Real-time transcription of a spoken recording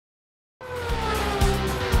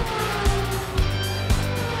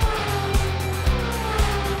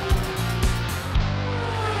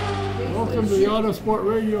Welcome to the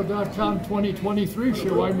Autosportradio.com 2023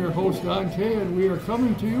 show. I'm your host, Don Kay, and we are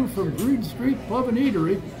coming to you from Green Street Pub and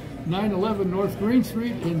Eatery, 911 North Green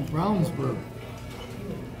Street in Brownsburg.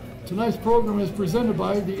 Tonight's program is presented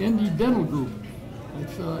by the Indy Dental Group.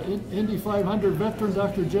 It's Indy 500 veteran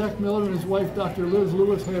Dr. Jack Miller and his wife, Dr. Liz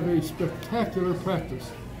Lewis, have a spectacular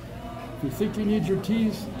practice. If you think you need your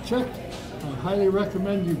teeth checked, I highly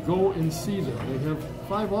recommend you go and see them. They have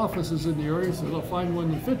 5 offices in the area, so they'll find one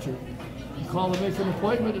that fits you. You call and make an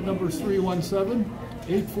appointment at numbers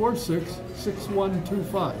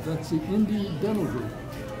 317-846-6125. That's the Indy Dental Group.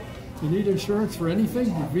 If you need insurance for anything,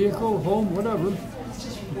 your vehicle, home, whatever,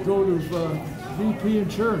 go to VP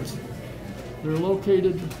Insurance. They're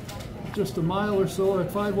located just a mile or so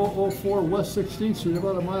at 5004 West 16th Street,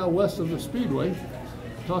 about a mile west of the Speedway.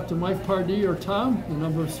 Talk to Mike Pardee or Tom. The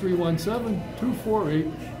number is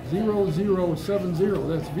 317-248-0070.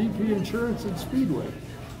 That's VP Insurance and Speedway.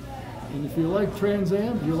 And if you like Trans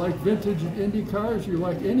Am, you like vintage Indy cars, you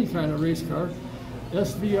like any kind of race car,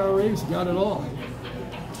 SVRA's got it all.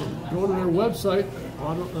 So go to their website,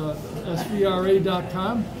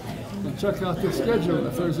 svra.com, and check out the schedule.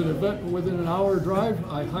 If there's an event within an hour drive,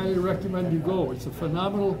 I highly recommend you go. It's a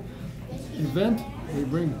phenomenal event. They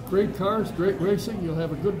bring great cars, great racing. You'll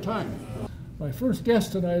have a good time. My first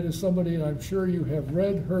guest tonight is somebody I'm sure you have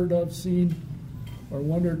read, heard of, seen, or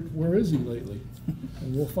wondered, where is he lately?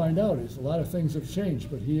 And we'll find out. A lot of things have changed,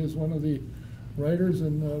 but he is one of the writers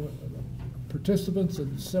and participants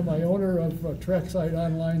and semi-owner of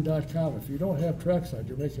TracksideOnline.com. If you don't have Trackside,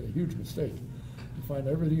 you're making a huge mistake. You find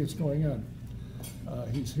everything that's going on.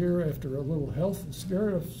 He's here after a little health scare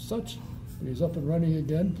of such. He's up and running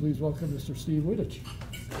again. Please welcome Mr. Steve Wittich.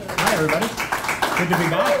 Hi, everybody. Good to be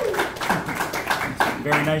back.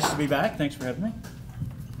 Very nice to be back. Thanks for having me.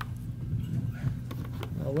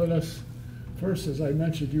 Now let us, first, as I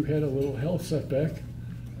mentioned, you had a little health setback.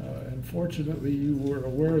 And fortunately, you were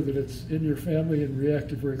aware that it's in your family and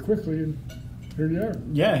reacted very quickly, and here you are.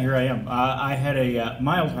 Yeah, here I am. I had a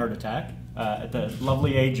mild heart attack at the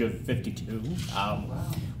lovely age of 52,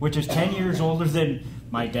 which is 10 years older than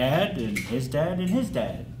my dad and his dad and his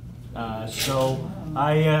dad. So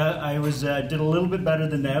I did a little bit better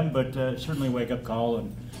than them, but certainly a wake-up call,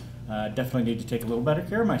 and definitely need to take a little better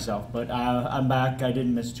care of myself. But I'm back. I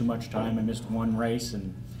didn't miss too much time. I missed one race,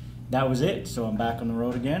 and that was it. So I'm back on the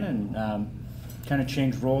road again, and kind of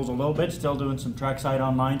changed roles a little bit. Still doing some Trackside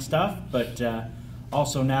Online stuff, but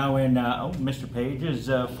also now in Mr. Page's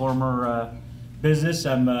former business.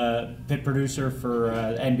 I'm a pit producer for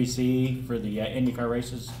NBC for the IndyCar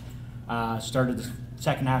races. Started the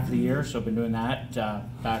second half of the year, so I've been doing that,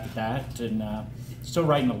 back at that, and still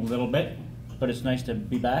writing a little bit, but it's nice to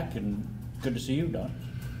be back, and good to see you, Don.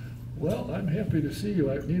 Well, I'm happy to see you.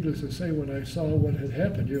 Needless to say, when I saw what had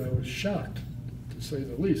happened to you, I was shocked, to say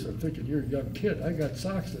the least. I'm thinking, you're a young kid. I got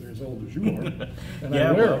socks that are as old as you are, and yeah,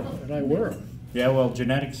 I wear them. Yeah, well,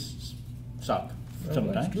 genetics suck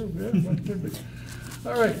sometimes. That's true, yeah, that could be.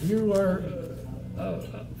 All right, you are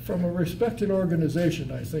from a respected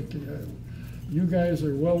organization, I think. You guys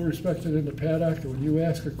are well respected in the paddock, and when you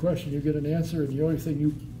ask a question, you get an answer, and the only thing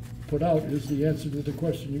you put out is the answer to the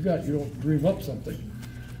question you got. You don't dream up something.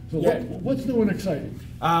 So yeah. What's new and exciting?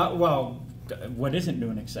 Well, what isn't new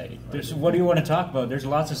and exciting? What do you want to talk about? There's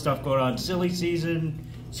lots of stuff going on. Silly season,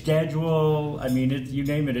 schedule, I mean, you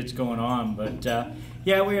name it, it's going on. But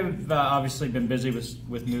yeah, we have obviously been busy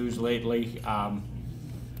with news lately.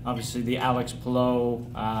 Obviously, the Alex Palou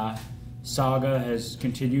saga has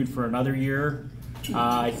continued for another year.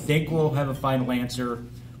 I think we'll have a final answer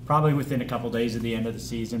probably within a couple days of the end of the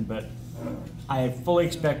season, but I fully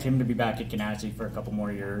expect him to be back at Ganassi for a couple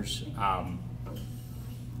more years.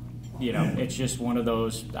 You know, it's just one of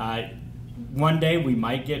those. One day we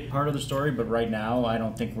might get part of the story, but right now I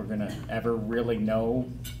don't think we're going to ever really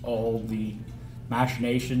know all the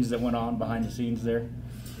machinations that went on behind the scenes there.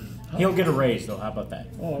 He'll get a raise, though. How about that?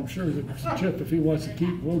 Oh, I'm sure that Chip, if he wants to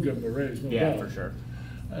keep, we'll give him a raise. No doubt. For sure.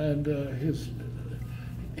 And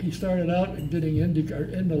he started out in getting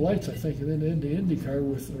IndyCar, in the lights, I think, and then into IndyCar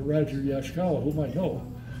with Roger Yashikawa, whom I know.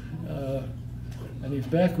 And he's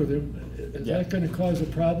back with him. Is that going to cause a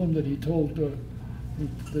problem that he told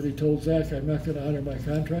Zach, I'm not going to honor my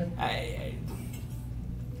contract? I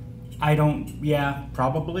don't. Yeah,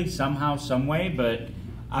 probably somehow, some way, but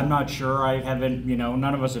I'm not sure. I haven't. You know,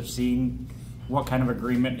 none of us have seen what kind of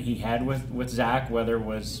agreement he had with Zach, whether it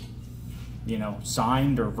was, you know,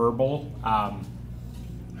 signed or verbal.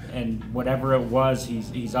 And whatever it was,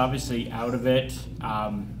 he's obviously out of it,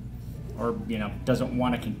 or, you know, doesn't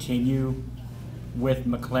want to continue with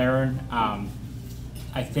McLaren.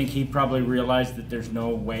 I think he probably realized that there's no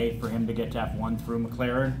way for him to get to F1 through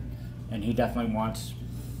McLaren, and he definitely wants,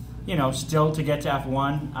 you know, still to get to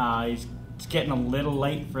F1. He's getting a little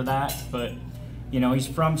late for that, but, you know, he's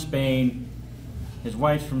from Spain. His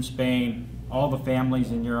wife's from Spain. All the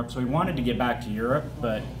family's in Europe, so he wanted to get back to Europe,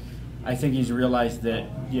 but I think he's realized that,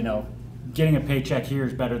 you know, getting a paycheck here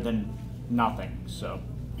is better than nothing. So,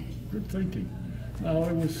 good thinking. Now,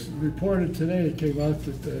 it was reported today, it came out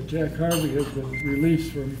that Jack Harvey has been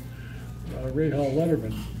released from Ray Hall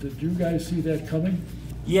Letterman. Did you guys see that coming?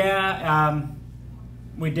 Yeah,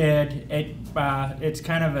 we did. It's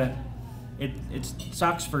kind of it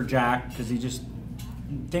sucks for Jack because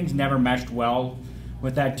things never meshed well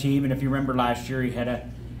with that team. And if you remember last year, he had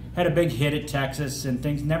a big hit at Texas, and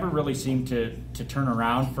things never really seemed to turn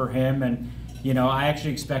around for him. And you know, I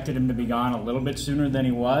actually expected him to be gone a little bit sooner than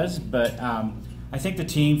he was, but I think the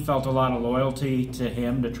team felt a lot of loyalty to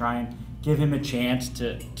him to try and give him a chance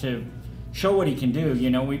to show what he can do. You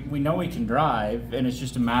know, we know he can drive, and it's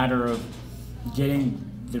just a matter of getting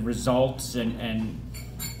the results and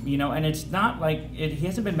you know, and it's not like he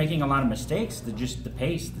hasn't been making a lot of mistakes. Just the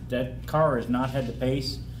pace that car has not had the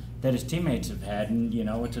pace that his teammates have had, and you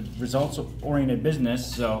know, it's a results-oriented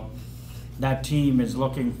business, so that team is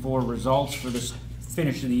looking for results for this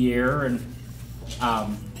finish of the year. And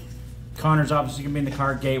Connor's obviously going to be in the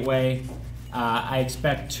car at Gateway. I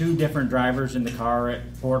expect 2 different drivers in the car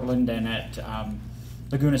at Portland and at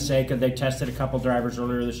Laguna Seca. They tested a couple drivers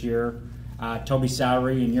earlier this year, Toby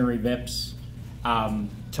Sowery and Yuri Vips.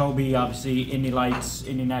 Toby, obviously, Indy Lights,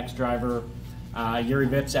 Indy NXT driver. Yuri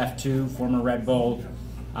Vips, F2, former Red Bull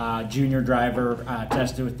junior driver,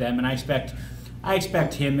 tested with them. And I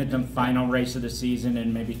expect him at the final race of the season,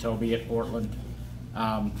 and maybe Toby at Portland.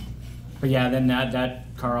 But yeah, then that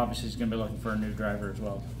car obviously is going to be looking for a new driver as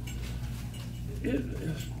well.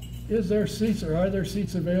 Is there seats, or are there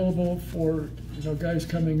seats available for, you know, guys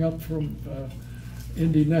coming up from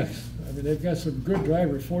Indy NXT? I mean, they've got some good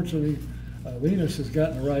drivers. Fortunately, Linus has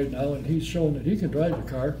gotten a ride now, and he's shown that he can drive the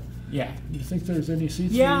car. Yeah. Do you think there's any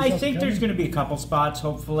seats? Yeah, I think there's going to be a couple spots,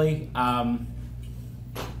 hopefully. I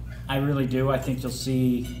really do. I think you'll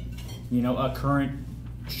see, you know, a current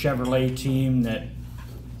Chevrolet team that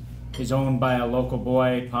is owned by a local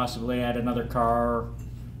boy possibly add another car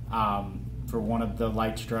for one of the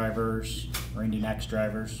Lights drivers or Indy NXT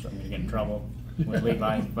drivers. I'm going to get in trouble with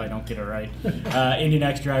Levi if I don't get it right. Indy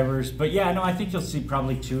NXT drivers. But yeah, no, I think you'll see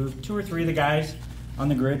probably two or three of the guys on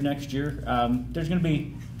the grid next year. There's going to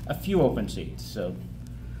be a few open seats. So.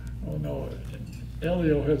 Oh no,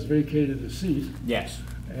 Elio has vacated a seat. Yes.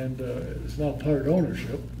 And is now part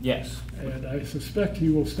ownership. Yes. And I suspect he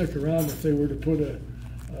will stick around if they were to put a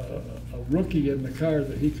rookie in the car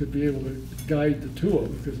that he could be able to guide the two of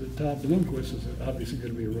them, because Tom Bloomquist is obviously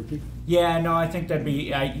going to be a rookie. Yeah, no, I think that'd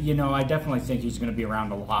be, I definitely think he's going to be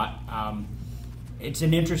around a lot. It's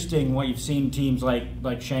an interesting what you've seen teams like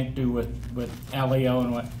Shank do with Elio,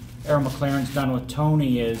 and what Aaron McLaren's done with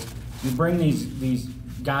Tony is you bring these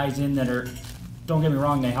guys in that are, don't get me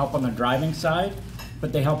wrong, they help on the driving side,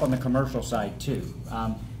 but they help on the commercial side too.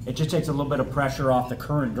 It just takes a little bit of pressure off the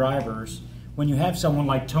current drivers when you have someone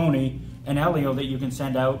like Tony and Elio that you can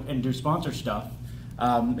send out and do sponsor stuff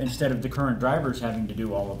instead of the current drivers having to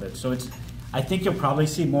do all of it. So I think you'll probably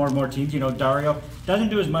see more and more teams. You know, Dario doesn't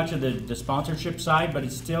do as much of the sponsorship side, but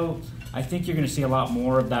it's still, I think you're going to see a lot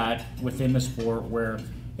more of that within the sport, where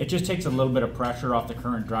it just takes a little bit of pressure off the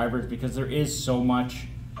current drivers, because there is so much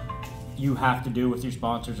you have to do with your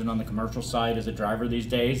sponsors and on the commercial side as a driver these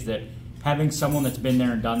days, that having someone that's been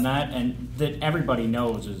there and done that and that everybody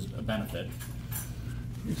knows is a benefit.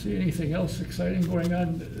 You see anything else exciting going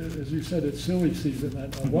on? As you said, it's silly season.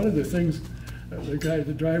 One of the things,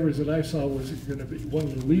 the drivers that I saw was going to be one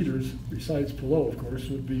of the leaders, besides Pillow, of course,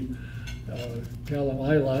 would be Callum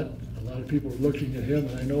Ilott. A lot of people are looking at him,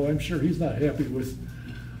 and I'm sure he's not happy with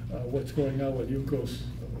what's going on with Juncos.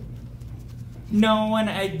 No,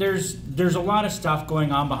 and there's a lot of stuff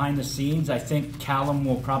going on behind the scenes. I think Callum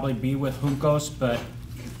will probably be with Juncos, but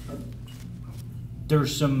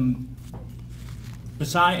there's some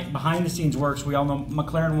behind the scenes works. We all know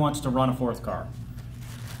McLaren wants to run a fourth car.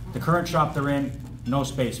 The current shop they're in, no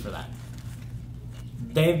space for that.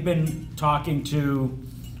 They've been talking to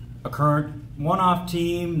a current one-off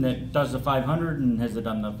team that does the 500 and has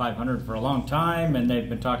done the 500 for a long time, and they've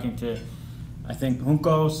been talking to, I think,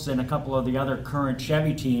 Juncos and a couple of the other current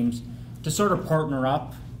Chevy teams to sort of partner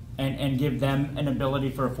up and give them an ability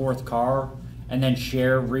for a fourth car and then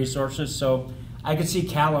share resources. So I could see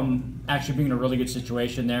Callum actually being in a really good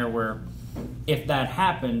situation there, where if that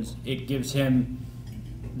happens, it gives him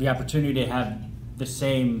the opportunity to have the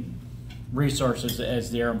same resources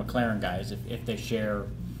as the Arrow McLaren guys if they share,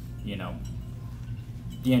 you know,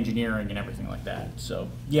 the engineering and everything like that. So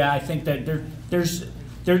yeah, I think that there's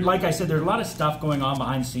like I said, there's a lot of stuff going on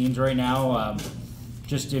behind the scenes right now,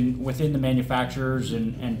 just within the manufacturers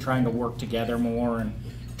and trying to work together more and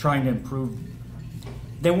trying to improve.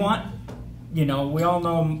 They want, you know, we all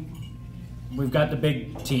know we've got the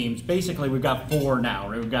big teams. Basically, we've got 4 now.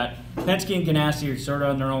 Right? We've got Penske and Ganassi are sort of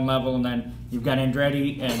on their own level, and then you've got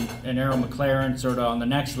Andretti and Arrow McLaren sort of on the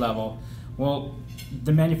next level. Well,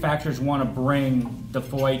 the manufacturers want to bring the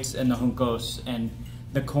Foyts and the Juncos and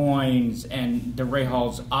the Coins and the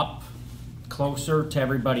Rahals up closer to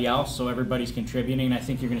everybody else, so everybody's contributing. And I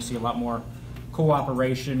think you're going to see a lot more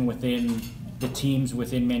cooperation within the teams,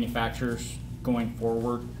 within manufacturers going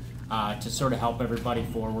forward to sort of help everybody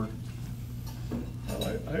forward.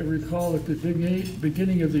 Well, I recall at the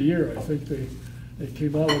beginning of the year, I think they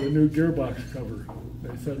came out with a new gearbox cover.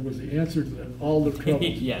 They said it was the answer to all the troubles.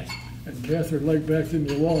 Yes. And cast their leg back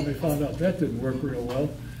into the wall, and they found out that didn't work real well.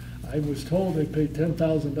 I was told they paid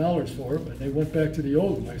 $10,000 for it, but they went back to the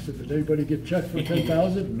old one. I said, did anybody get checked for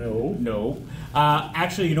 $10,000? No. No.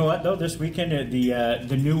 Actually, you know what, though? This weekend,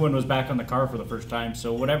 the new one was back on the car for the first time,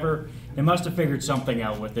 so whatever, they must have figured something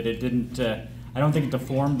out with it. It didn't, I don't think it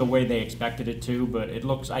deformed the way they expected it to, but it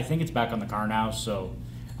looks, I think it's back on the car now, so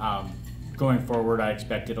going forward, I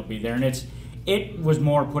expect it'll be there. And it was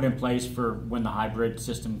more put in place for when the hybrid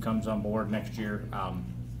system comes on board next year.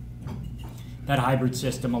 That hybrid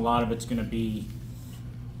system, a lot of it's going to be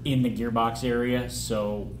in the gearbox area,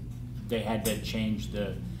 so they had to change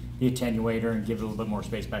the attenuator and give it a little bit more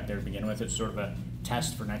space back there to begin with. It's sort of a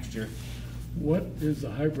test for next year. What is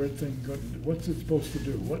the hybrid thing going to do? What's it supposed to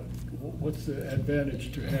do? What's the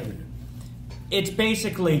advantage to having it? It's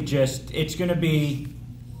basically just, it's going to be,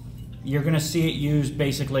 you're going to see it used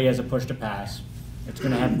basically as a push-to-pass. It's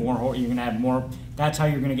going to have more, you're going to have more, that's how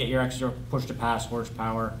you're going to get your extra push-to-pass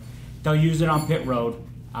horsepower. They'll use it on pit road,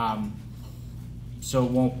 so it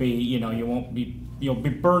won't be, you know, you'll be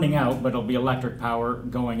burning out, but it'll be electric power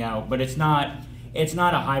going out. But it's not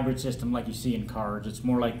a hybrid system like you see in cars. It's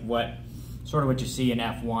more like what you see in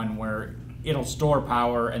F1, where it'll store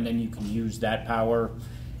power and then you can use that power.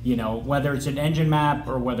 You know, whether it's an engine map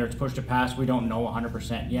or whether it's push to pass, we don't know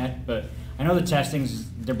 100% yet. But I know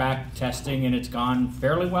they're back testing and it's gone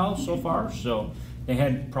fairly well so far. So they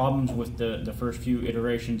had problems with the first few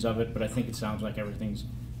iterations of it, but I think it sounds like everything's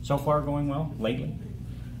so far going well lately.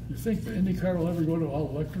 You think the IndyCar will ever go to all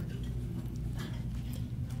electric?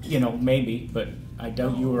 You know, maybe, but I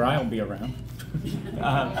doubt you or I will be around.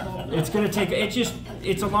 It's going to take,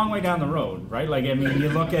 it's a long way down the road, right? Like, I mean, you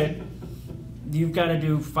look at, you've got to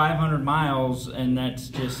do 500 miles, and that's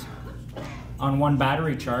just on one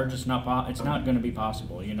battery charge. It's not going to be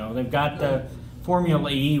possible. You know, they've got the Formula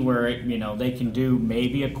E where you know they can do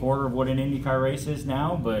maybe a quarter of what an IndyCar race is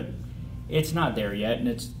now, but it's not there yet, and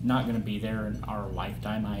it's not going to be there in our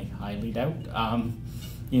lifetime. I highly doubt.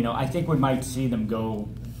 You know, I think we might see them go.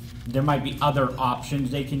 There might be other options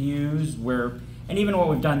they can use where, and even what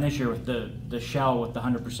we've done this year with the Shell with the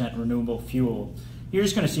 100% renewable fuel. You're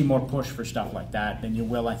just going to see more push for stuff like that than you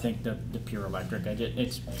will, I think, the pure electric.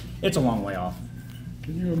 It's a long way off.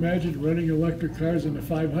 Can you imagine running electric cars in the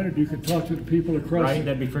 500? You can talk to the people across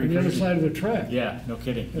That'd be pretty on the crazy. Other side of the track. Yeah, no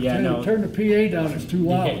kidding. Turn the PA down, it's too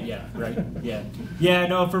loud. Yeah, right. Yeah. Yeah,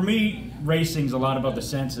 no, for me, racing's a lot about the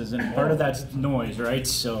senses, and part of that's noise, right?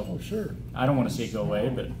 So sure. I don't want to see it go away,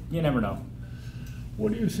 but you never know.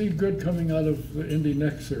 What do you see good coming out of the Indy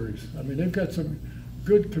NXT series? I mean, they've got some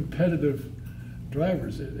good competitive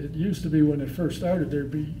drivers. It used to be when it first started,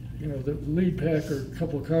 there'd be, you know, the lead pack or a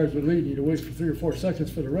couple of cars would lead, you'd wait for 3 or 4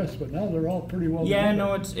 seconds for the rest, but now they're all pretty well Yeah,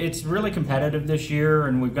 no, it's really competitive this year,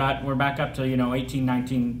 and we're back up to, you know, 18,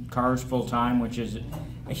 19 cars full time, which is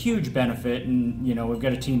a huge benefit. And you know, we've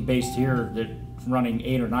got a team based here that's running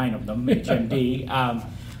 8 or 9 of them, HMD.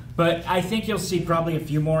 But I think you'll see probably a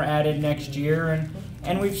few more added next year,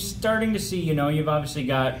 and we're starting to see, you know, you've obviously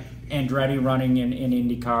got Andretti running in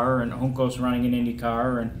IndyCar and Juncos running in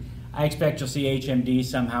IndyCar, and I expect you'll see HMD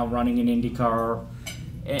somehow running in IndyCar.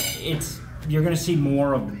 You're going to see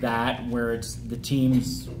more of that where it's the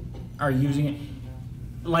teams are using it.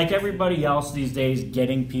 Like everybody else these days,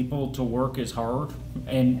 getting people to work is hard,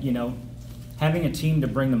 and you know, having a team to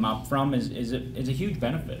bring them up from is a huge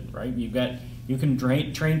benefit, right? You can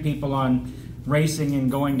train people on racing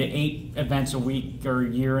and going to 8 events a week or a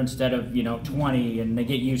year instead of, you know, 20, and they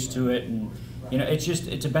get used to it, and you know,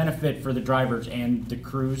 it's a benefit for the drivers and the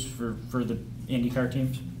crews for the IndyCar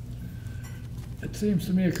teams. It seems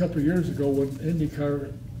to me a couple of years ago when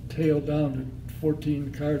IndyCar tailed down to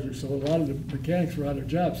 14 cars or so. A lot of the mechanics were out of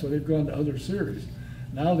jobs, so they've gone to other series.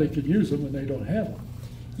 Now they could use them, and they don't have them.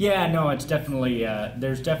 Yeah, no, it's definitely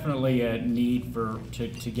there's definitely a need to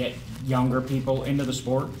get younger people into the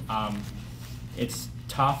sport. It's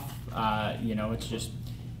tough, you know. It's just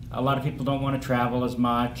a lot of people don't want to travel as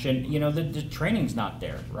much, and you know the training's not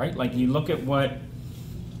there, right? Like you look at what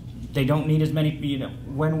they don't need as many. You know,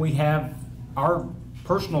 when we have our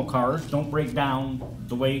personal cars don't break down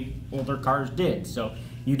the way older cars did, so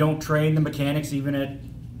you don't train the mechanics even at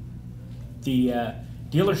the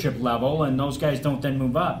dealership level, and those guys don't then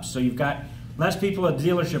move up. So you've got less people at the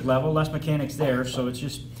dealership level, less mechanics there. So it's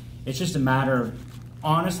just a matter of,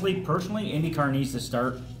 honestly, personally, IndyCar needs to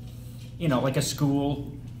start, you know, like a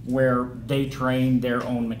school where they train their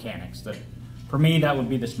own mechanics. That, for me, that would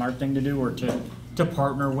be the smart thing to do, or to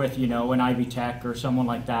partner with, you know, an Ivy Tech or someone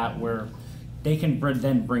like that, where they can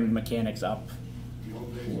then bring mechanics up. The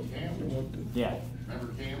old days of Cam. Yeah.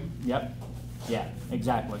 Remember Cam? Yep. Yeah.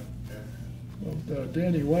 Exactly. Well,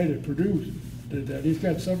 Danny White at Purdue did that. He's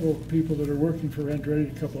got several people that are working for Andretti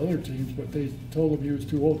and a couple other teams, but they told him he was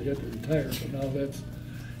too old, he had to retire. So now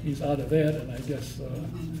he's out of that, and I guess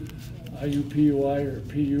IUPUI or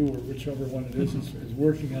PU or whichever one it is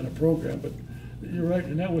working on a program. But you're right,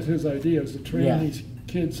 and that was his idea, was to train these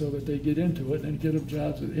kids so that they get into it and get them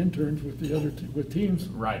jobs as interns with the other with teams.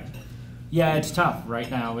 Right. Yeah, it's tough right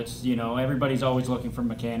now. It's, you know, everybody's always looking for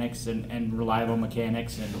mechanics and reliable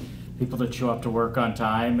mechanics and people that show up to work on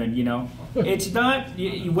time. And, you know, it's not,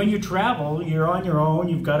 when you travel, you're on your own.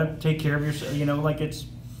 You've got to take care of yourself. You know, like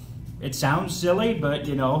it sounds silly, but,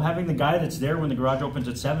 you know, having the guy that's there when the garage opens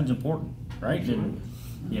at 7 is important, right? And,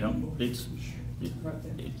 you know, it's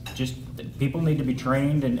just, people need to be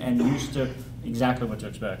trained and used to exactly what to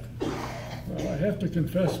expect. Well, I have to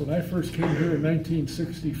confess, when I first came here in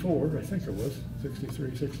 1964, I think it was,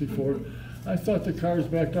 63, 64, I thought the cars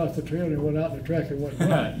backed off the trailer and went out on the track and went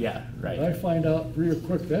by. Yeah, right. But I find out real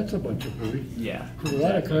quick that's a bunch of hooey. Yeah. Because a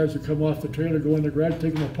lot of cars that come off the trailer, go in the garage,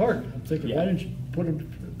 take them apart. I'm thinking, why didn't you put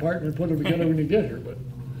them apart and put them together when you get here?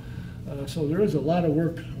 But so there is a lot of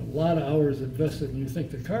work, a lot of hours invested, and you think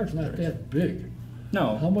the car's not that big.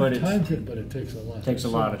 No, how much time can, but it takes a lot. It takes a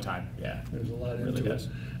lot of time, yeah. There's a lot it really into does.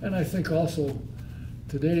 it. And I think also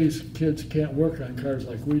today's kids can't work on cars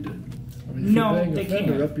like we did. I mean, if no, you bang they a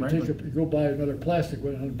fender can't, up, you, right? you go buy another plastic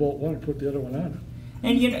one and bolt one and put the other one on it.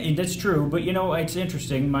 And, you know, that's true, but, you know, it's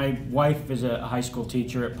interesting. My wife is a high school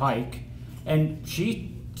teacher at Pike, and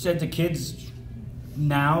she said the kids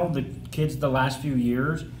now, the last few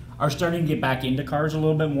years, are starting to get back into cars a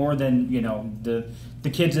little bit more than, you know, the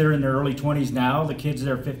kids that are in their early 20s now. The kids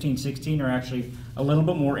that are 15, 16 are actually a little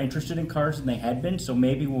bit more interested in cars than they had been, so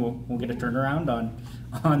maybe we'll get a turnaround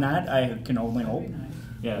on that. I can only hope.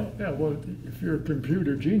 Yeah. Yeah, well, if you're a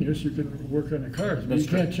computer genius, you can work on the cars. That's you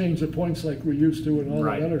can't change the points like we used to and all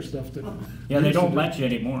that other stuff. Yeah, they don't let you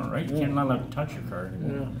anymore, right? You can't let them touch your car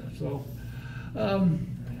anymore. Yeah, so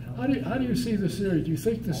how do you see the series? Do you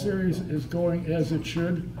think the series is going as it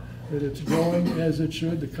should? That it's growing as it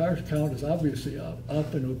should? The car count is obviously up,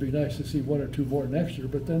 and it would be nice to see 1 or 2 more next year,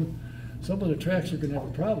 but then some of the tracks are going to have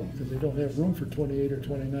a problem because they don't have room for 28 or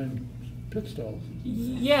 29 pit stalls.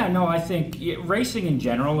 Yeah, no, I think racing in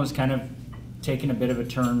general has kind of taken a bit of a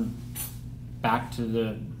turn back to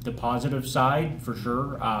the positive side, for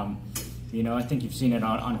sure. You know, I think you've seen it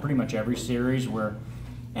on pretty much every series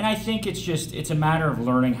and I think it's a matter of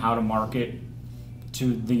learning how to market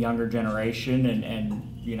to the younger generation, and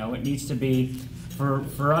you know, it needs to be,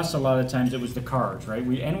 for us a lot of times it was the cars, right?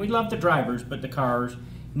 We love the drivers, but the cars.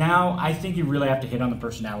 Now I think you really have to hit on the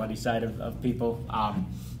personality side of people.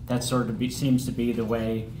 That sort of seems to be the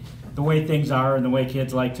way things are, and the way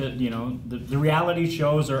kids like to, you know, the reality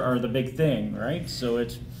shows are the big thing, right? So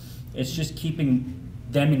it's just keeping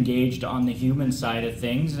them engaged on the human side of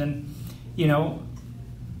things. And, you know,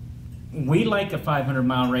 we like a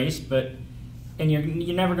 500-mile race, and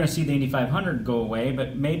you're never going to see the Indy 500 go away,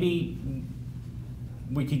 but maybe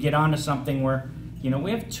we could get onto something where, you know,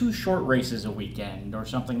 we have 2 short races a weekend or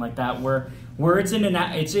something like that, where it's in a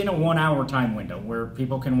 1-hour time window where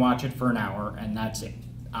people can watch it for an hour and that's it.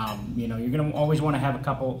 You know, you're going to always want to have a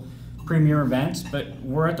couple premier events, but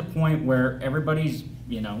we're at the point where everybody's,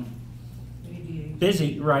 you know,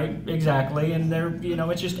 busy, right? Exactly. And they're, you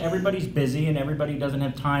know, it's just everybody's busy and everybody doesn't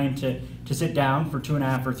have time to sit down for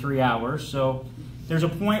 2.5 or 3 hours. So there's a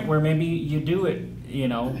point where maybe you do it, you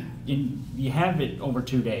know, you have it over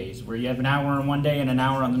 2 days where you have an hour on one day and an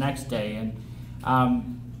hour on the next day.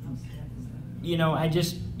 And, you know,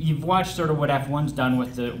 you've watched sort of what F1's done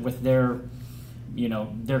with their, you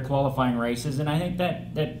know, their qualifying races. And I think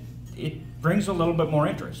that it brings a little bit more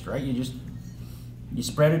interest, right? you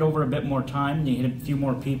spread it over a bit more time, and you hit a few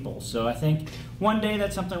more people. So I think one day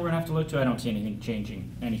that's something we're going to have to look to. I don't see anything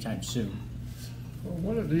changing anytime soon. Well,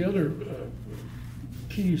 one of the other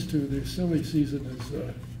keys to the silly season is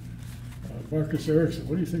Marcus Ericsson.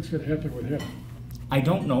 What do you think is going to happen with him? I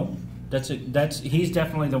don't know. He's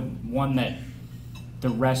definitely the one that the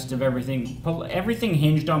rest of everything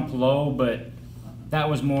hinged on Pelot, but that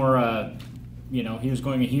was more, he was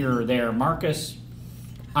going here or there. Marcus,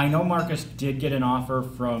 I know Marcus did get an offer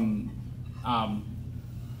from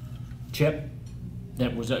Chip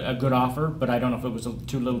that was a good offer, but I don't know if it was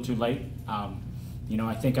too little too late.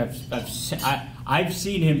 I think I've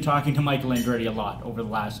seen him talking to Michael Andretti a lot over the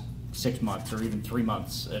last 6 months or even 3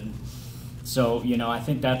 months, and so I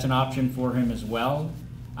think that's an option for him as well.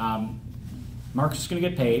 Marcus is going to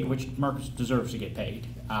get paid, which Marcus deserves to get paid.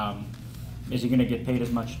 Is he going to get paid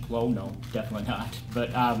as much as Pelot? No, definitely not.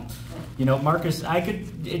 But Marcus,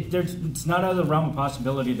 it's not out of the realm of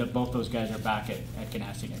possibility that both those guys are back at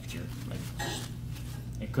Ganassi next year.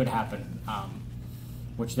 It could happen,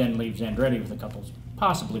 which then leaves Andretti with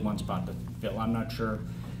possibly one spot to fill. I'm not sure.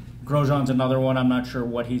 Grosjean's another one. I'm not sure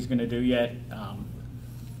what he's going to do yet.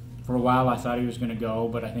 For a while, I thought he was going to go,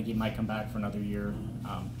 but I think he might come back for another year.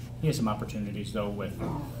 He has some opportunities, though, with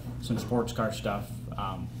some sports car stuff.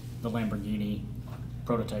 The Lamborghini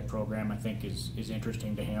prototype program, I think, is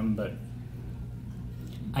interesting to him, but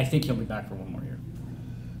I think he'll be back for one more year.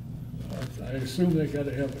 I assume they got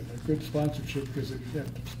to have a good sponsorship because they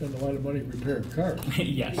have to spend a lot of money repairing cars.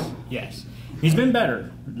 Yes. He's been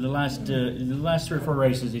better. The last 3 or 4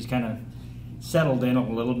 races, he's kind of settled in a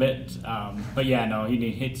little bit. But yeah, no,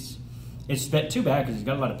 it's too bad because he's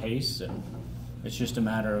got a lot of pace, and it's just a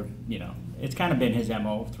matter of, it's kind of been his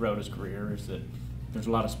MO throughout his career, is that there's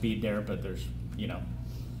a lot of speed there, but there's,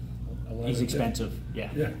 he's expensive. Yeah,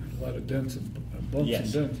 a lot of dents and bumps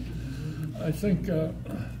Yes. and dents. I think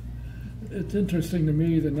it's interesting to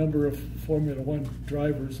me the number of Formula One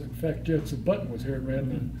drivers. In fact, Jensen Button was here and ran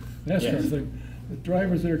the NASCAR thing. The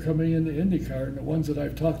drivers that are coming into IndyCar and the ones that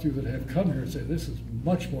I've talked to that have come here say this is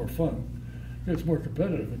much more fun. It's more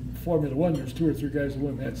competitive. In Formula One, there's 2 or 3 guys who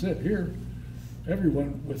win. That's it. Here,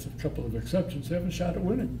 everyone, with a couple of exceptions, have a shot at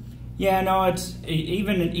winning. Yeah, no, it's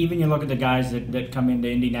even you look at the guys that come into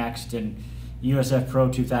Indy Next and USF Pro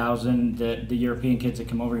 2000, the European kids that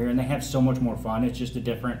come over here, and they have so much more fun. It's just a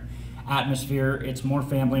different atmosphere. It's more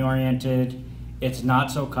family oriented. It's not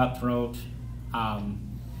so cutthroat.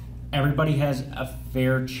 Everybody has a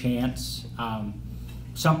fair chance.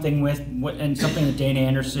 Something that Dana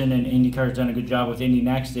Anderson and IndyCar has done a good job with Indy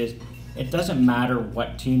Next is it doesn't matter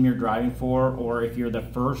what team you're driving for, or if you're the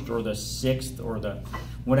 1st or the 6th or the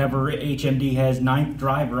whatever HMD has 9th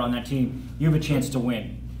driver on that team, you have a chance to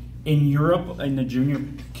win. In Europe, in the junior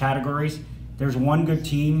categories, there's one good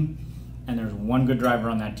team and there's one good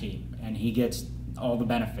driver on that team, and he gets all the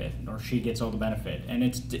benefit, or she gets all the benefit. And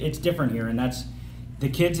it's different here, and that's the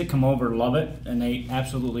kids that come over love it, and they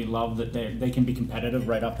absolutely love that they can be competitive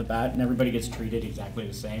right off the bat, and everybody gets treated exactly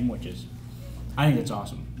the same, which is, I think it's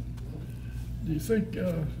awesome. Do you think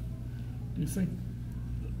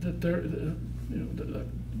that there, the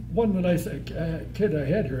one that I think kid I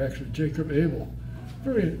had here actually, Jacob Abel,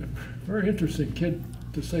 very interesting kid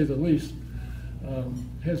to say the least,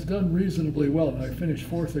 has done reasonably well. And I finished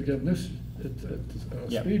 4th again at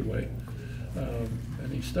Speedway,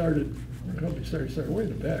 and he started way in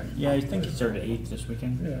the back. Yeah, I think he started 8th this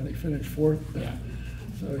weekend. Yeah, and he finished 4th. Yeah.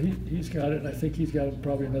 So he's got it, and I think he's got it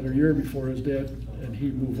probably another year before his dad and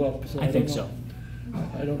he move up. So I think so.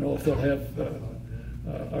 I don't know if they'll have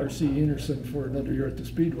R.C. Enerson for another year at the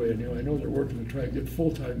Speedway. And, I know they're working to try and get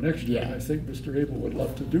full-time next year, and I think Mr. Abel would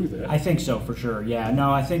love to do that. I think so, for sure. Yeah,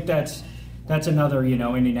 no, I think that's another,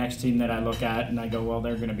 Indy Next team that I look at and I go, well,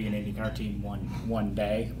 they're going to be an IndyCar team one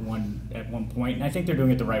day, at one point. And I think they're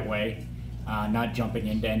doing it the right way, not jumping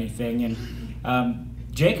into anything. And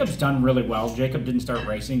Jacob's done really well. Jacob didn't start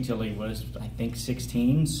racing till he was, I think,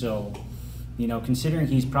 16. So, considering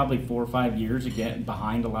he's probably 4 or 5 years again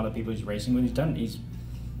behind a lot of people he's racing with, he's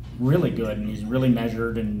really good, and he's really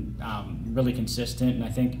measured and really consistent. And I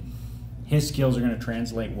think his skills are going to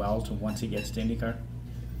translate well to once he gets to IndyCar.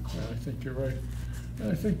 Yeah, I think you're right.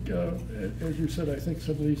 And I think, as you said, I think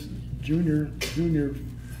some of these junior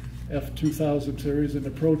F2000 series and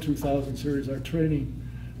the Pro 2000 series are training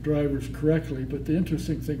drivers correctly. But the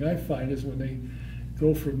interesting thing I find is when they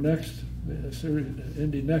go from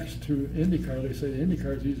Indy Next to IndyCar, they say the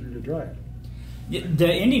IndyCar is easier to drive. Yeah,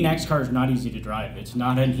 the Indy Next car is not easy to drive. It's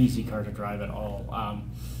not an easy car to drive at all.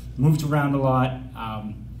 Moves around a lot.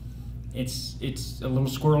 It's a little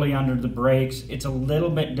squirrely under the brakes. It's a little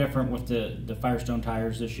bit different with the Firestone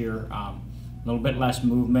tires this year. little bit less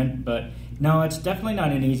movement, but no, it's definitely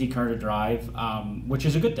not an easy car to drive, which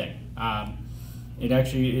is a good thing.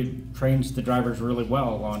 It trains the drivers really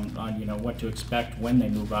well on you know what to expect when they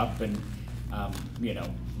move up, and you know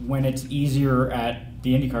when it's easier at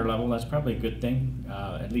the IndyCar level, that's probably a good thing.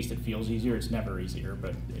 At least it feels easier. It's never easier,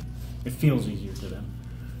 but it feels easier to them.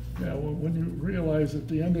 Yeah, well, when you realize at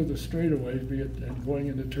the end of the straightaway, be it and going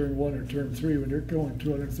into turn 1 or turn 3, when you're going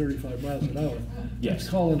 235 miles an hour, Yes. that's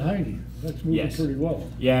Colin Heine. That's moving Yes. pretty well.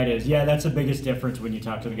 Yeah, it is. Yeah, that's the biggest difference when you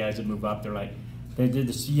talk to the guys that move up. They're like, they did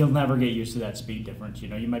this. You'll never get used to that speed difference. You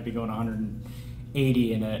know, you might be going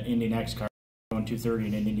 180 in an Indy NXT car, going 230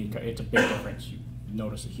 in an Indy car. It's a big difference. You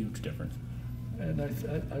notice a huge difference. And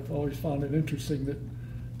I've always found it interesting that,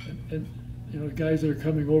 and you know, guys that are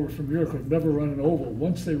coming over from Europe have never run an oval.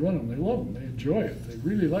 Once they run them, they love them. They enjoy it. They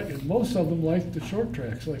really like it. And most of them like the short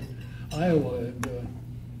tracks, like Iowa and.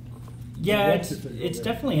 Yeah, it's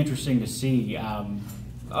definitely interesting to see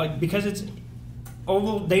because it's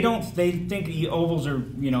oval. They think ovals are,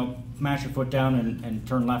 you know, mash your foot down and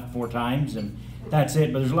turn left 4 times and that's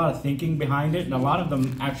it. But there's a lot of thinking behind it, and a lot of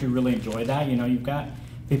them actually really enjoy that. You know, you've got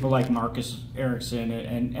people like Marcus Ericsson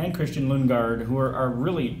and Christian Lundgaard who are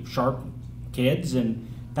really sharp kids, and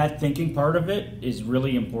that thinking part of it is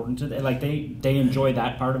really important to them. Like they enjoy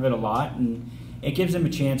that part of it a lot, and it gives them a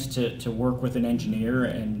chance to work with an engineer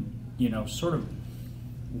and, you know, sort of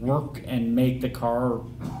work and make the car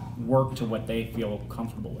work to what they feel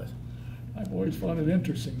comfortable with. I've always found it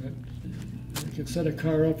interesting that you can set a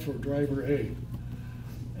car up for driver A,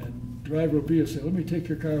 and driver B will say, "Let me take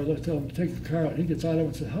your car." Let's tell him to take the car out. He gets out of it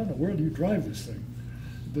and says, "How in the world do you drive this thing?"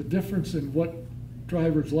 The difference in what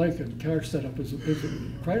drivers like and car setup is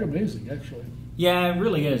quite amazing, actually. Yeah, it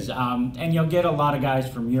really is. And you'll get a lot of guys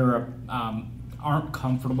from Europe aren't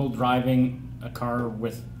comfortable driving a car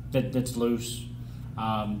with that's loose,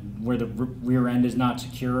 where the rear end is not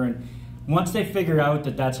secure. And once they figure out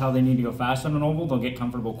that that's how they need to go fast on an oval, they'll get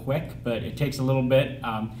comfortable quick. But it takes a little bit.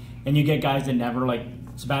 And you get guys that never, like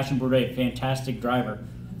Sebastian Bourdais, fantastic driver,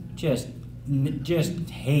 just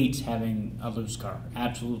hates having a loose car.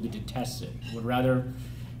 Absolutely detests it. Would rather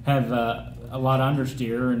have a lot of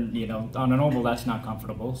understeer, and you know, on an oval that's not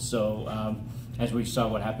comfortable. So as we saw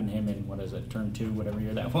what happened to him in, what is it, turn 2, whatever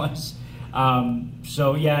year that was.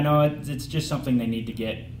 So yeah, no, it's just something they need to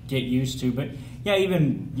get used to. But yeah,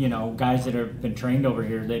 even, you know, guys that have been trained over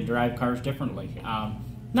here, they drive cars differently.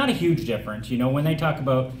 Not a huge difference, you know, when they talk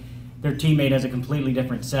about their teammate has a completely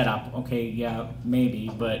different setup. Okay, yeah, maybe,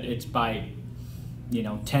 but it's by, you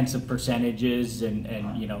know, tenths of percentages and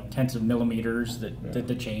you know, tenths of millimeters that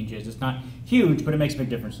the change is. It's not huge, but it makes a big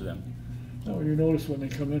difference to them. Oh, you notice when they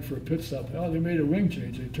come in for a pit stop, oh, they made a wing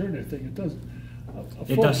change. They turned their thing. It doesn't.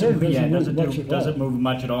 It doesn't move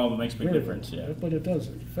much at all, but it makes a big difference. Yeah, but it does.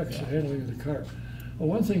 It affects the handling of the car. Well,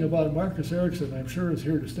 one thing about Marcus Ericsson, I'm sure, is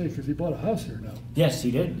here to stay because he bought a house here now. Yes, he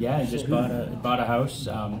did. Yeah, he just bought a house.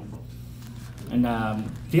 And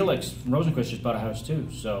Felix Rosenquist just bought a house too.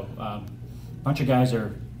 So a bunch of guys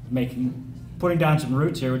are putting down some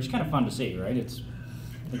roots here, which is kind of fun to see, right? It's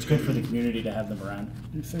good for the community to have them around.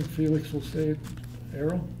 Do you think Felix will stay at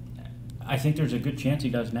Arrow? I think there's a good chance he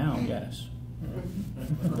does now. Yes.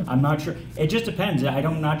 I'm not sure. It just depends.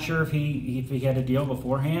 I'm not sure if he had a deal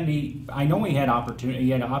beforehand. I know he had opportunity.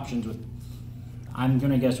 He had options with, I'm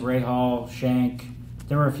gonna guess, Ray Hall, Shank.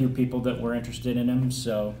 There were a few people that were interested in him.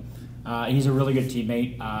 So he's a really good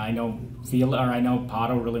teammate. I know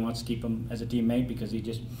Pato really wants to keep him as a teammate because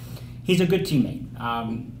he's a good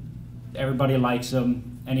teammate. Everybody likes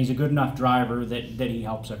him, and he's a good enough driver that he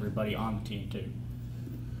helps everybody on the team too.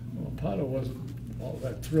 Well, Pato wasn't all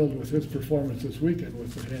that thrilled with his performance this weekend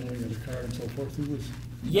with the handling of the car and so forth. He was.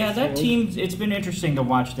 Yeah, that team. It's been interesting to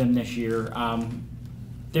watch them this year.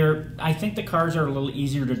 I think the cars are a little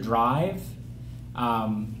easier to drive. They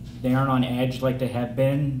aren't on edge like they have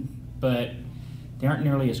been, but they aren't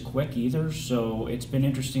nearly as quick either. So it's been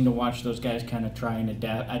interesting to watch those guys kind of try and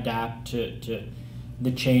adapt to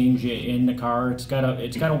the change in the car. It's got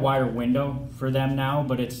a wider window for them now,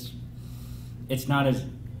 but it's not as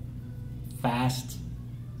fast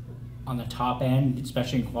on the top end,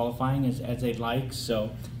 especially in qualifying, as they'd like. So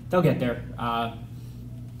they'll get there.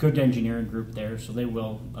 Good engineering group there, so they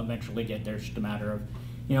will eventually get there. It's just a matter of,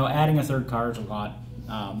 you know, adding a third car is a lot,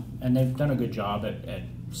 and they've done a good job at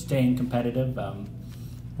staying competitive.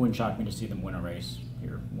 Wouldn't shock me to see them win a race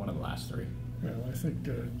here, one of the last 3. Well, I think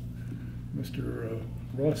Mr.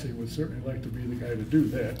 Rossi would certainly like to be the guy to do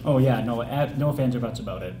that. Oh yeah, no offense or buts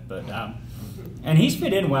about it, but and he's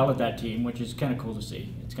fit in well at that team, which is kind of cool to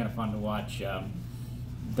see. It's kind of fun to watch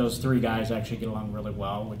those 3 guys actually get along really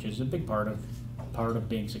well, which is a big part of part of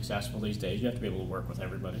being successful these days. You have to be able to work with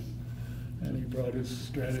everybody. And he brought his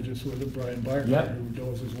strategist with him, Brian Barker, Yep. who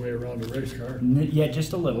knows his way around a race car. Yeah,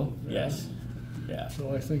 just a little. Yes. Yeah.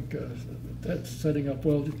 So I think that's setting up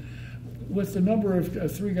well. With the number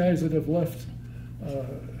of 3 guys that have left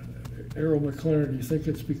Arrow McLaren, do you think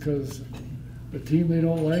it's because the team they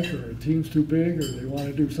don't like, or the team's too big, or they want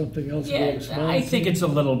to do something else? Yeah, I think it's a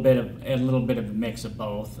little bit of a mix of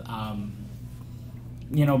both.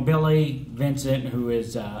 You know, Billy Vincent, who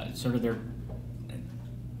is sort of their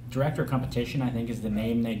director of competition, I think is the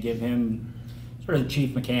name they give him, sort of the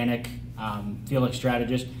chief mechanic, Felix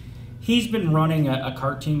strategist. He's been running a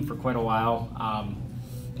kart team for quite a while,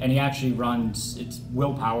 and he actually runs, it's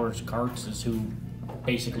Will Powers Karts is who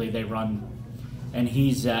basically they run, and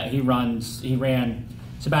he ran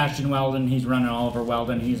Sebastian Weldon, he's running Oliver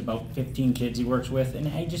Weldon, he's about 15 kids he works with, and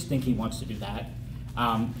I just think he wants to do that.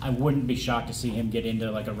 I wouldn't be shocked to see him get into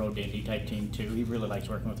like a Road to Indy type team too. He really likes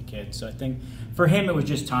working with the kids. So I think for him it was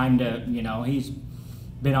just time to, you know, he's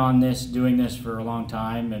been on this, doing this for a long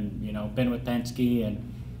time, and, you know, been with Penske,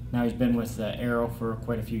 and now he's been with Arrow for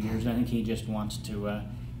quite a few years. And I think he just wants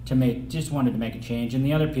wanted to make a change. And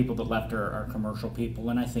the other people that left are commercial people,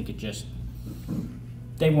 and I think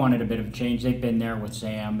they wanted a bit of a change. They've been there with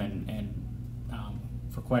Sam and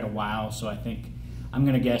for quite a while. So I think I'm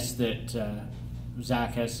going to guess that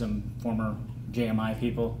Zach has some former JMI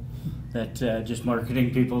people, that just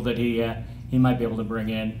marketing people that he might be able to bring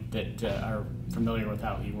in that are familiar with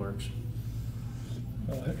how he works.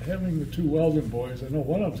 Having the 2 Weldon boys, I know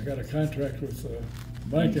one of them's got a contract with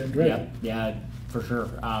Mike Andretti. Yeah, for sure.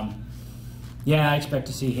 Yeah, I expect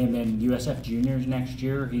to see him in USF Juniors next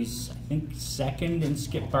year. He's, I think, 2nd in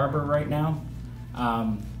Skip Barber right now.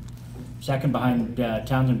 2nd behind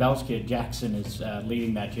Townsend Bell's kid. Jackson is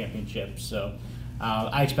leading that championship. So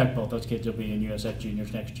I expect both those kids will be in USF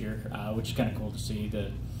Juniors next year, which is kind of cool to see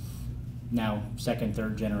the now 2nd,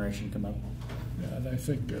 3rd generation come up. Yeah, and I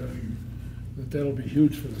think that'll be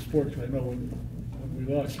huge for the sport. I know when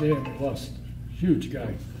we lost Dan, we lost a huge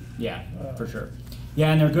guy. Yeah, for sure.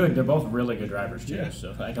 Yeah, and they're good. They're both really good drivers too. Yeah.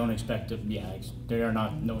 So I don't expect them. Yeah, they are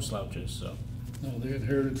no slouches. So. No, they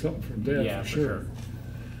inherited something from Dan. Yeah, for sure.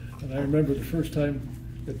 And I remember the first time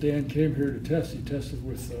that Dan came here to test. He tested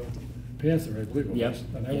with Panther, I believe it was.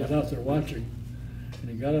 And I was out there watching. And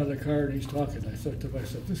he got out of the car and he's talking. I thought to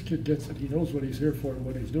myself, this kid gets it. He knows what he's here for and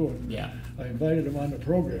what he's doing. Yeah. I invited him on the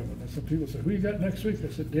program, and some people said, "Who you got next week?" I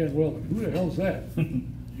said, "Dan Weldon." "Who the hell's that?"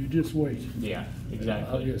 You just wait. Yeah, exactly.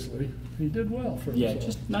 And obviously, he did well for himself. Yeah,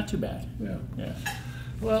 just not too bad. Yeah.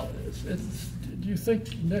 Well, do you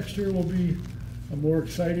think next year will be a more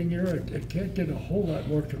exciting year? It can't get a whole lot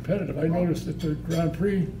more competitive. I noticed that the Grand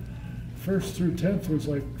Prix 1st through 10th was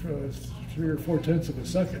like 3 or 4 tenths of a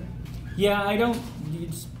second. Yeah,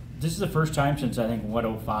 this is the first time since I think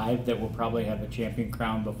 05 that we'll probably have a champion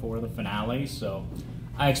crown before the finale. So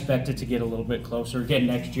I expect it to get a little bit closer again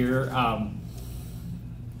next year.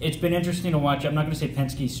 It's been interesting to watch. I'm not going to say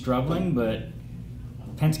Penske's struggling, but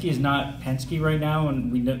Penske is not Penske right now,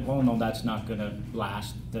 and we all know that's not going to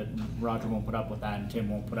last. That Roger won't put up with that, and Tim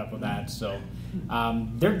won't put up with that. So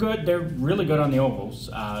they're good. They're really good on the ovals.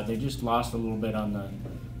 They just lost a little bit on the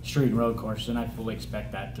street and road course, and I fully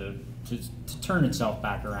expect that to turn itself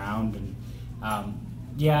back around. And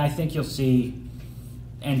yeah, I think you'll see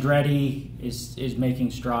Andretti is making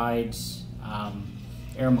strides.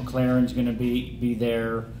 Aaron McLaren's going to be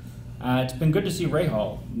there. It's been good to see Ray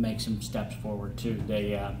Hall make some steps forward too.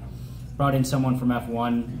 They brought in someone from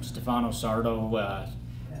F1, Stefano Sardo,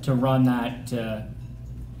 to run that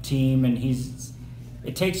team, and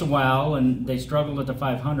it takes a while, and they struggled at the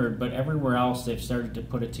 500, but everywhere else they've started to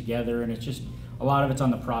put it together, and it's just a lot of it's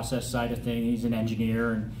on the process side of things. He's an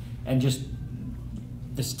engineer, and just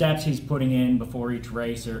the steps he's putting in before each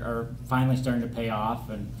race are finally starting to pay off.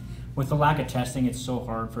 And with the lack of testing, it's so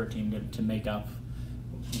hard for a team to make up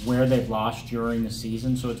where they've lost during the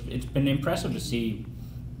season. So it's been impressive to see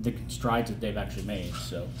the strides that they've actually made.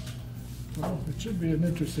 So. Well, it should be an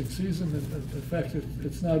interesting season. In fact,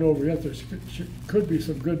 it's not over yet. There could be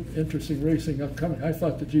some good, interesting racing upcoming. I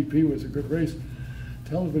thought the GP was a good race,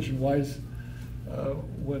 television-wise,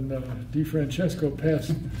 when DeFrancesco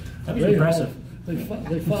passed. That was impressive.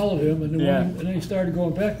 They followed him, and then he started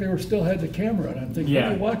going back. They still had the camera, and I'm thinking, what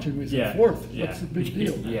are you watching? We said, 4th. What's the big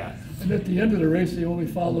deal? Yeah. And at the end of the race, they only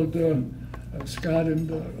followed Scott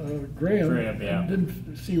and Graham, and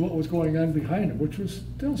didn't see what was going on behind him, which was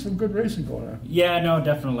still some good racing going on. Yeah, no,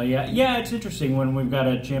 definitely. Yeah, it's interesting when we've got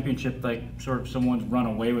a championship like sort of someone's run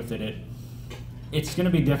away with it. It's going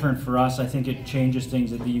to be different for us. I think it changes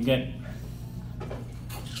things that you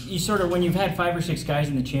sort of, when you've had 5 or 6 guys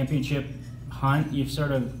in the championship, hunt. You've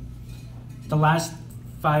sort of, the last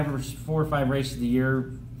 4 or 5 races of the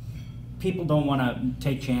year, people don't want to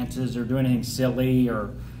take chances or do anything silly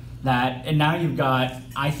or that. And now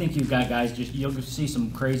I think you've got guys, you'll see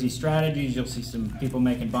some crazy strategies. You'll see some people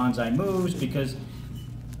making bonsai moves because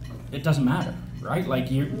it doesn't matter, right? Like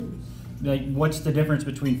what's the difference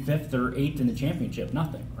between 5th or 8th in the championship?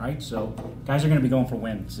 Nothing, right? So guys are going to be going for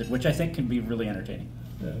wins, which I think can be really entertaining.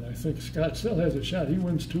 Yeah, and I think Scott still has a shot. He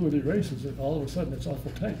wins 2 of the races, and all of a sudden it's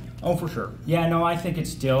awful tight. Oh, for sure. Yeah, no, I think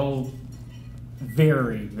it's still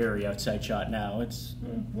very, very outside shot now. It's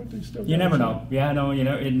you never know. Yeah, no, you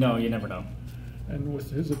never know. And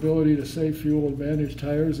with his ability to save fuel and manage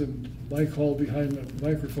tires and Mike Hall behind the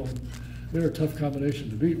microphone, they're a tough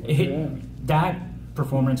combination to beat when they're on. That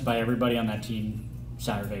performance by everybody on that team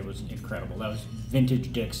Saturday was incredible. That was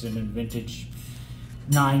vintage Dixon and vintage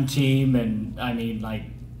 9 team, and I mean, like,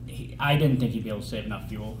 I didn't think he'd be able to save enough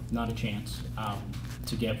fuel. Not a chance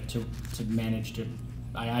to get to manage to.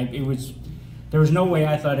 There was no way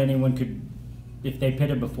I thought anyone could. If they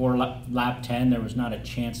pitted before lap 10, there was not a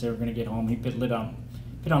chance they were going to get home. He pit on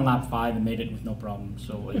lap 5 and made it with no problem.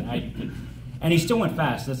 So and he still went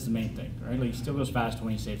fast. That's the main thing, right? Like, he still goes fast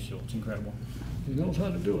when he saves fuel. It's incredible. He knows how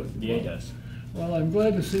to do it. Yeah, he does. Well, I'm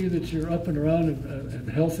glad to see that you're up and around and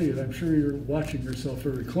healthy, and I'm sure you're watching yourself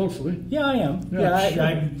very closely. Yeah, I am. Yeah, sure.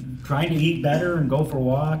 I'm trying to eat better and go for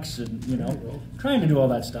walks and, trying to do all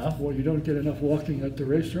that stuff. Well, you don't get enough walking at the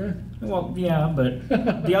racetrack? Well, yeah, but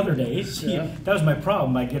the other days, that was my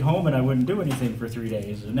problem. I'd get home and I wouldn't do anything for 3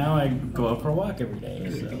 days, and now I go out for a walk every day.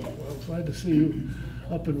 So. Well, glad to see you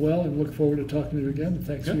up and well, and look forward to talking to you again.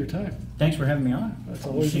 Thanks for your time. Thanks for having me on. That's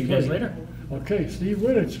always See you guys later. Okay, Steve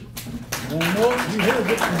Wittich. Want to know what you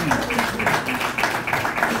heard it from me.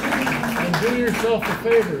 And do yourself a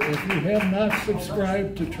favor. If you have not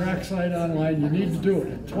subscribed to Trackside Online, you need to do it.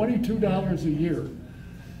 It's $22 a year.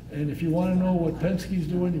 And if you want to know what Penske's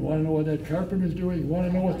doing, you want to know what Ed Carpenter's doing, you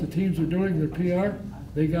want to know what the teams are doing, their PR,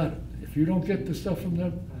 they got it. If you don't get the stuff from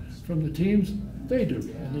the teams, they do,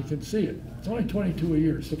 and you can see it. It's only $22 a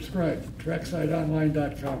year. Subscribe,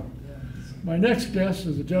 tracksideonline.com. My next guest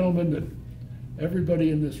is a gentleman that everybody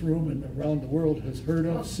in this room and around the world has heard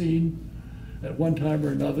of, seen at one time or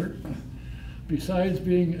another. Besides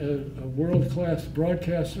being a world-class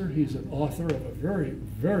broadcaster, he's an author of a very,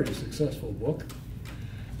 very successful book.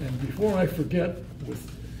 And before I forget, with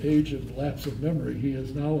age and lapse of memory, he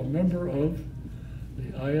is now a member of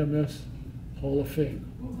the IMS Hall of Fame.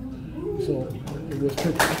 So it was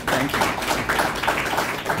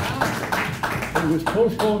It was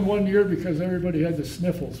postponed 1 year because everybody had the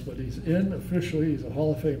sniffles, but he's in officially. He's a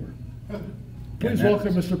Hall of Famer. Please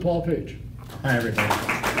welcome Mr. Paul Page. Hi, everybody.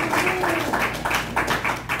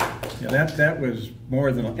 Yeah, that was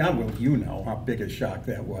more than, well, you know how big a shock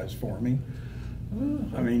that was for me.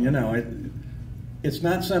 I mean, it's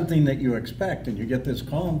not something that you expect, and you get this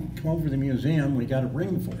call, come over to the museum, we got a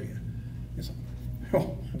ring for you. It's like,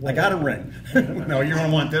 oh, I got a ring. No, you're going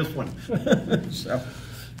to want this one. So,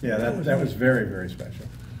 yeah, that was very, very special.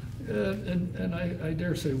 And I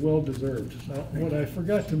dare say well-deserved. Now, what I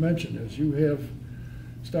forgot to mention is you have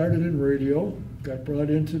started in radio, got brought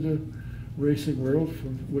into the racing world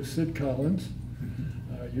with Sid Collins.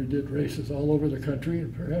 You did races all over the country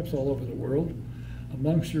and perhaps all over the world.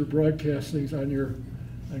 Amongst your broadcastings on your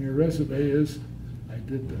resume is, I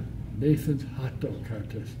did the Nathan's Hot Dog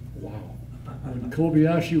Contest. Wow. When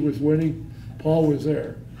Kobayashi was winning, Paul was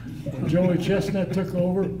there. When Joey Chestnut took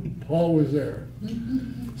over, Paul was there.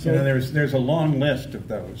 So there's a long list of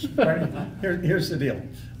those. Here's the deal.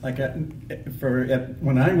 Like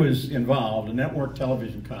when I was involved, a network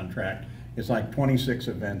television contract is like 26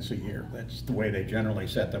 events a year. That's the way they generally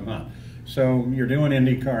set them up. So you're doing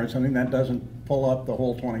IndyCar or something, that doesn't pull up the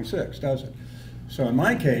whole 26, does it? So in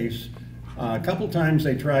my case, a couple times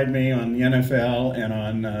they tried me on the NFL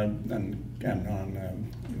and on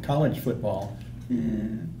college football.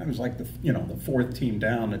 I was like the 4th team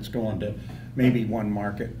down that's going to maybe one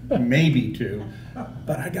market, maybe 2.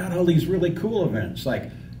 But I got all these really cool events. Like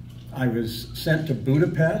I was sent to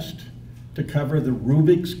Budapest to cover the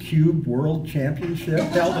Rubik's Cube World Championship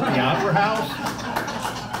held at the Opera House.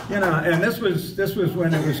 And this was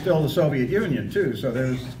when it was still the Soviet Union too, so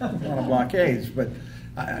there was a lot of blockades. But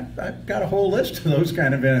I've got a whole list of those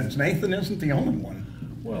kind of events. Nathan isn't the only one.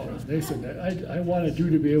 Well, Nathan, I wanted you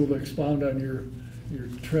to be able to expound on your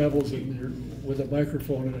travels with a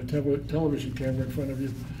microphone and a television camera in front of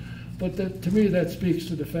you. But to me, that speaks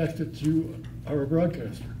to the fact that you are a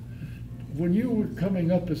broadcaster. When you were coming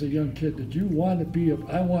up as a young kid, did you want to be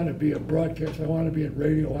I want to be a broadcaster, I want to be in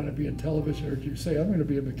radio, I want to be in television, or did you say, I'm going to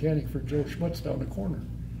be a mechanic for Joe Schmutz down the corner?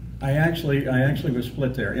 I actually was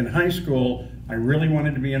split there. In high school, I really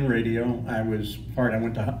wanted to be in radio. I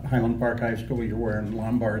went to Highland Park High School. You're wearing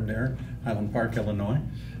Lombard there, Highland Park, Illinois.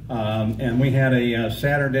 And we had a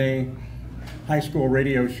Saturday high school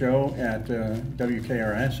radio show at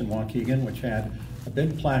WKRS in Waukegan, which had a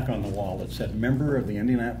big plaque on the wall that said, member of the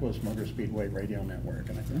Indianapolis Motor Speedway Radio Network.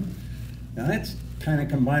 And I thought, now that's kind of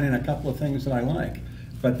combining a couple of things that I like.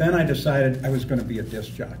 But then I decided I was going to be a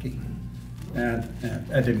disc jockey. And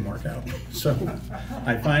that didn't work out. So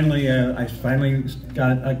I finally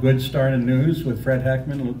got a good start in news with Fred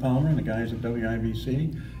Heckman and Lou Palmer and the guys at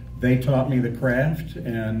WIBC. They taught me the craft,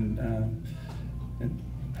 and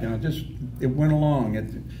you know, just it went along.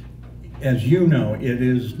 As you know, it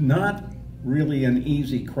is not really an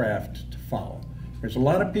easy craft to follow. There's a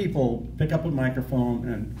lot of people pick up a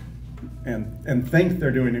microphone and think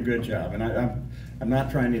they're doing a good job, and I'm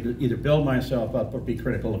not trying to either build myself up or be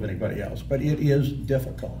critical of anybody else, but it is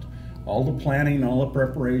difficult. All the planning, all the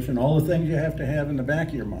preparation, all the things you have to have in the back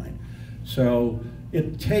of your mind. So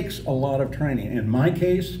it takes a lot of training. In my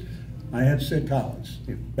case, I had Sid Collins,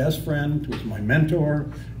 my best friend, was my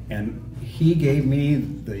mentor, and he gave me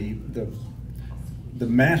the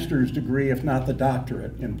master's degree, if not the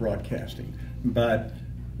doctorate, in broadcasting. But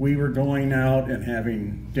we were going out and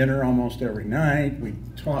having dinner almost every night. We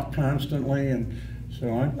talked constantly, and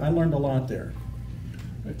so I learned a lot there.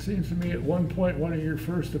 It seems to me at one point, one of your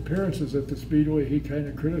first appearances at the Speedway, he kind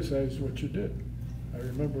of criticized what you did. I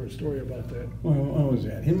remember a story about that. Well, what was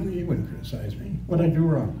that? He wouldn't criticize me. What'd I do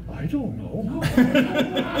wrong? I don't know.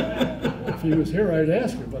 If he was here, I'd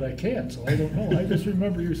ask him, but I can't, so I don't know. I just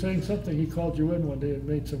remember you saying something. He called you in one day and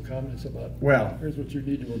made some comments about, well, here's what you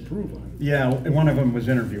need to improve on. Yeah, one of them was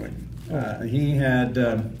interviewing. He had,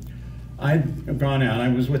 I'd gone out, I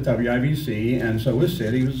was with WIBC, and so was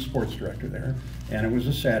Sid. He was the sports director there. And it was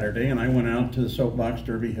a Saturday, and I went out to the Soapbox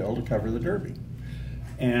Derby Hill to cover the Derby.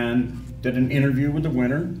 And did an interview with the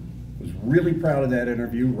winner, was really proud of that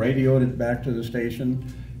interview, radioed it back to the station,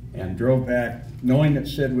 and drove back knowing that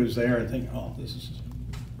Sid was there and thinking, oh,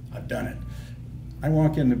 I've done it. I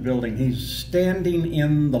walk in the building, he's standing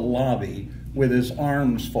in the lobby with his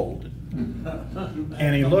arms folded.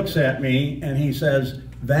 And he looks at me and he says,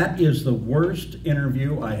 that is the worst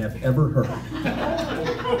interview I have ever heard.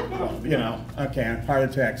 Well, you know, okay, heart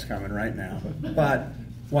attack's coming right now. But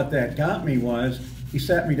what that got me was, he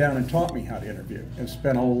sat me down and taught me how to interview and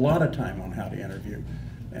spent a lot of time on how to interview.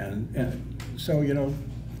 And so, you know,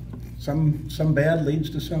 some bad leads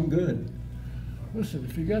to some good. Listen,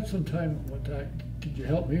 if you got some time one time, could you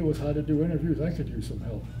help me with how to do interviews? I could use some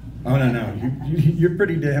help. Oh, no. You're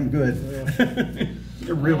pretty damn good.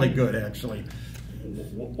 You're really good, actually.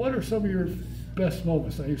 What are some of your best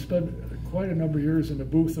moments? Now, you've spent quite a number of years in the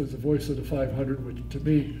booth as the voice of the 500, which to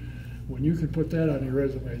me, when you can put that on your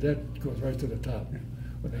resume, that goes right to the top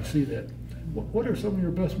when they see that. What are some of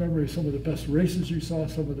your best memories, some of the best races you saw,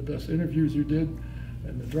 some of the best interviews you did,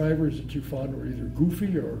 and the drivers that you found were either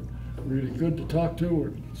goofy or really good to talk to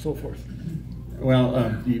or so forth?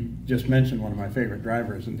 Well, you just mentioned one of my favorite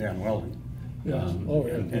drivers, and Dan Weldon. Yes.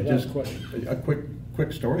 And just a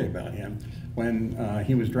quick story about him. When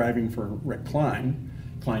he was driving for Rick Klein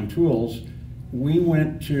Tools, we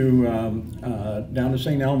went to down to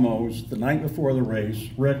St. Elmo's the night before the race.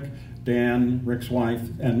 Rick, Dan, Rick's wife,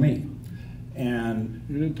 and me. And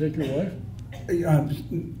you didn't take your wife?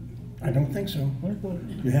 I don't think so.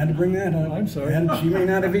 You had to bring that up. I'm sorry. And she may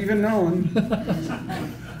not have even known.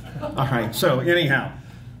 All right. So anyhow,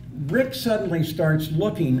 Rick suddenly starts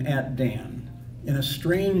looking at Dan in a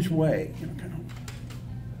strange way, you know, kind of.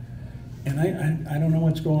 And I don't know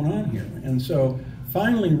what's going on here. And so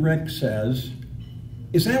finally, Rick says,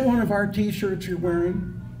 "Is that one of our T-shirts you're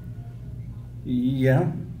wearing?"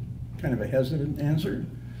 Yeah. Kind of a hesitant answer.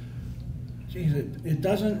 Geez, it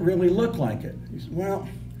doesn't really look like it. He said, "Well,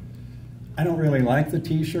 I don't really like the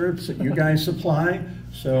T-shirts that you guys supply,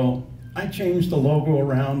 so I changed the logo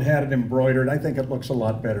around, had it embroidered. I think it looks a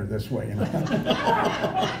lot better this way." You know?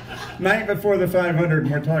 Night before the 500,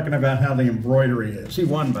 and we're talking about how the embroidery is. He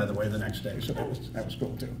won, by the way, the next day, so that was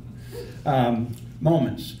cool too.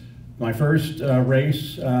 Moments. My first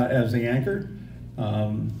race as the anchor,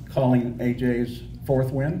 calling AJ's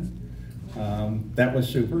fourth win. That was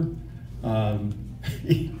super.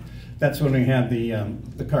 That's when we had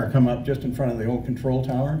the car come up just in front of the old control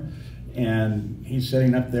tower, and he's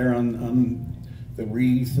sitting up there on the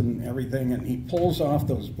wreath and everything, and he pulls off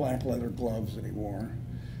those black leather gloves that he wore,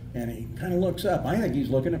 and he kind of looks up. I think he's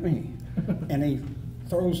looking at me, and he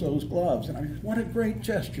throws those gloves, and I mean, what a great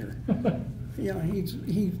gesture. You know,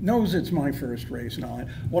 he knows it's my first race and all that.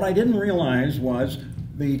 What I didn't realize was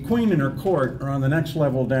the queen and her court are on the next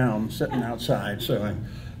level down, sitting outside. So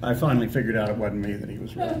I finally figured out it wasn't me that he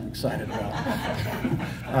was really excited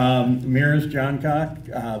about. Mears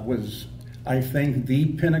Johncock was, I think, the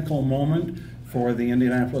pinnacle moment for the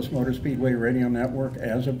Indianapolis Motor Speedway Radio Network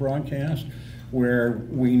as a broadcast, where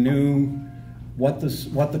we knew what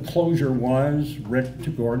the closure was, Rick to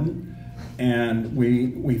Gordon, and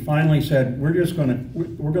we finally said we're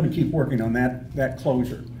going to keep working on that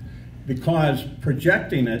closure, because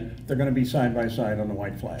projecting it, they're going to be side by side on the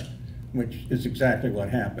white flag, which is exactly what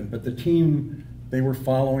happened. But the team, they were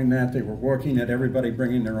following that, they were working at everybody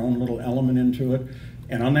bringing their own little element into it.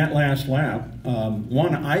 And on that last lap,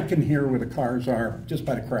 one, I can hear where the cars are just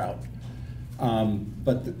by the crowd.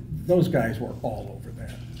 But those guys were all over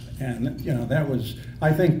that. And, you know, that was,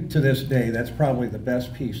 I think to this day, that's probably the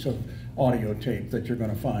best piece of audio tape that you're going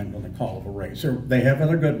to find on the call of a race. They have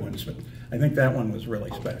other good ones, but I think that one was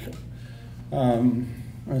really special.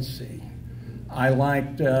 Let's see. I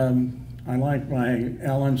liked my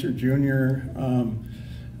Al Unser Jr.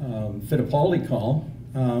 Fittipaldi call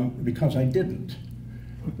because I didn't.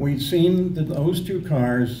 We'd seen those two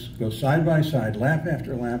cars go side by side, lap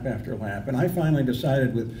after lap after lap, and I finally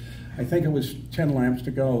decided with, I think it was 10 laps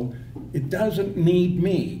to go, it doesn't need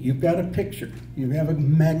me. You've got a picture. You have a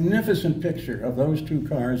magnificent picture of those two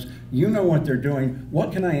cars. You know what they're doing.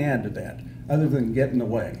 What can I add to that other than get in the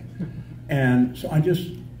way? And so I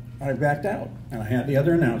backed out, and I had the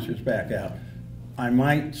other announcers back out. I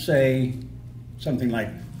might say something like,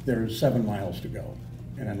 there's 7 miles to go,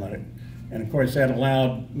 and I let it. And of course that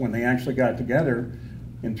allowed, when they actually got together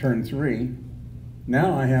in turn 3,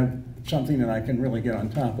 now I have something that I can really get on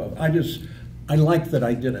top of. I like that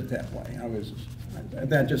I did it that way.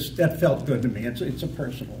 That felt good to me. It's a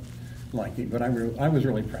personal liking, but I was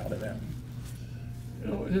really proud of that. You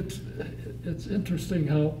know, it's interesting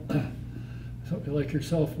how something like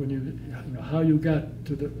yourself, when you know how you got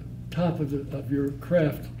to the top of your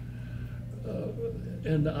craft.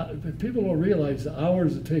 And people don't realize the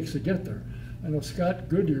hours it takes to get there. I know Scott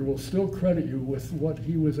Goodyear will still credit you with what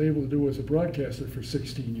he was able to do as a broadcaster for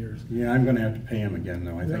 16 years. Yeah, I'm going to have to pay him again,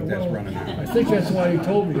 though. I think that's running out. I think that's why he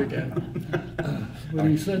told me again. When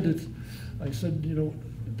he said that, I said, you know,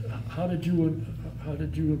 how did you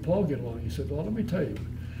and Paul get along? He said, well, let me tell you.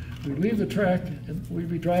 We'd leave the track and we'd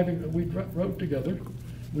be driving. We'd rode together.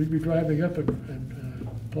 We'd be driving up, and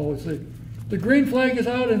Paul would say, the green flag is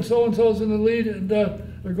out and so-and-so's in the lead, and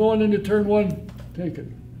they're going into turn 1, take it.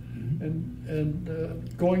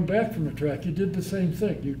 And going back from the track, you did the same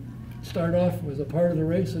thing. You start off as a part of the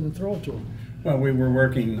race and then throw it to him. Well, we were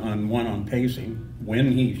working on pacing,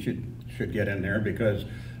 when he should get in there, because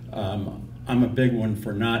I'm a big one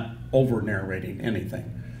for not over-narrating anything.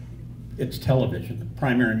 It's television. The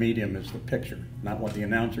primary medium is the picture, not what the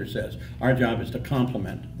announcer says. Our job is to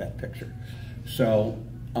complement that picture. So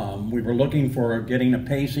we were looking for getting a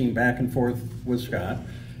pacing back and forth with Scott,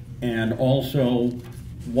 and also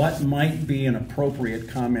what might be an appropriate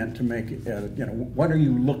comment to make. You know, what are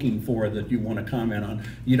you looking for that you want to comment on?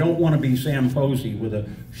 You don't want to be Sam Posey with a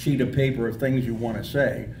sheet of paper of things you want to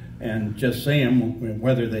say and just say them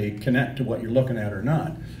whether they connect to what you're looking at or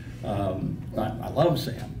not. I love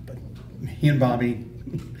Sam, but he and Bobby,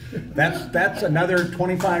 that's another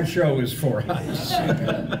 25 shows for us.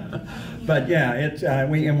 But yeah,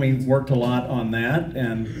 we worked a lot on that,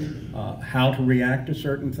 and how to react to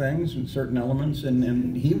certain things and certain elements,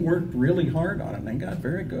 and he worked really hard on it and got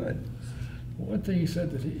very good. One thing he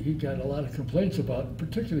said that he got a lot of complaints about,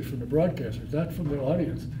 particularly from the broadcasters, not from the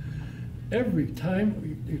audience. Every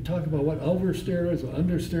time you talk about what oversteer is or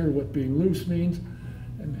understeer, what being loose means,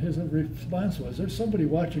 and his response was, there's somebody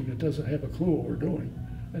watching that doesn't have a clue what we're doing,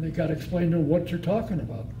 and they got to explain to them what you're talking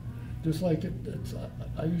about. Just like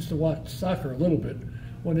I used to watch soccer a little bit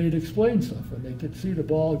when they'd explain stuff and they could see the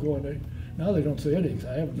ball going. Now they don't say anything.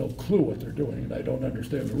 I have no clue what they're doing, and I don't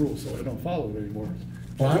understand the rules, so I don't follow it anymore.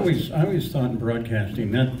 Well, I always thought in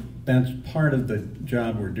broadcasting that's part of the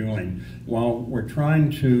job we're doing. While we're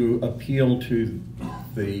trying to appeal to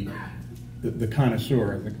the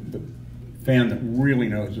connoisseur, the fan that really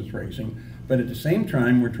knows his racing, but at the same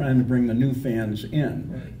time, we're trying to bring the new fans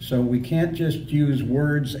in. Right. So we can't just use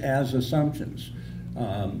words as assumptions.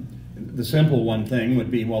 The simple one thing would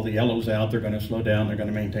be, well, the yellow's out, they're going to slow down, they're going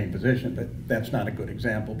to maintain position, but that's not a good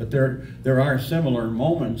example. But there are similar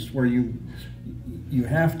moments where you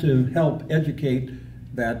have to help educate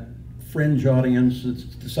that fringe audience that's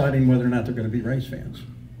deciding whether or not they're going to be race fans.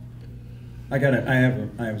 I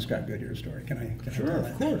have a Scott Goodyear story. Can I Sure, tell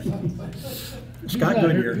of that? course. Scott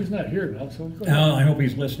Goodyear. He's not here now, so go ahead. Oh, I hope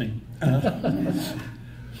he's listening.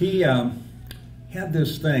 had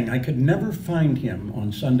this thing. I could never find him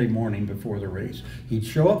on Sunday morning before the race. He'd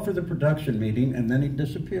show up for the production meeting and then he'd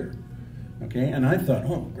disappear. Okay, and I thought,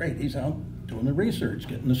 oh, great, he's out doing the research,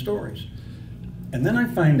 getting the stories. And then I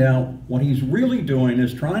find out what he's really doing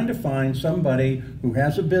is trying to find somebody who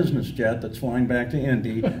has a business jet that's flying back to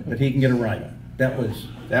Indy that he can get a ride on.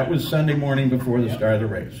 That was Sunday morning before the start of the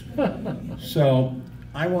race. So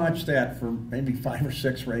I watched that for maybe 5 or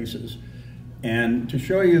 6 races. And to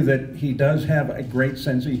show you that he does have a great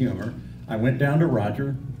sense of humor, I went down to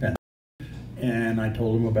Roger and I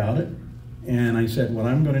told him about it. And I said, what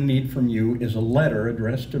I'm going to need from you is a letter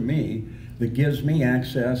addressed to me that gives me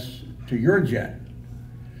access to your jet.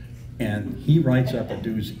 And he writes up a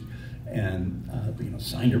doozy and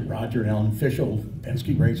signed it Roger Allen, official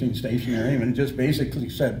Penske Racing stationery, and just basically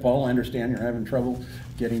said, Paul, I understand you're having trouble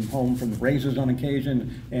getting home from the races on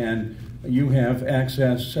occasion, and you have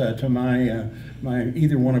access to my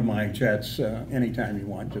either one of my jets anytime you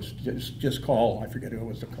want. Just call. I forget who it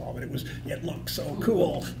was to call, but it looked so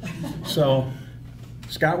cool. So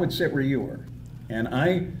Scott would sit where you were, and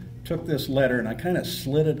I took this letter and I kind of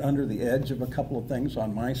slid it under the edge of a couple of things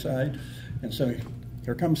on my side, and so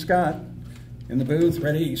here comes Scott in the booth,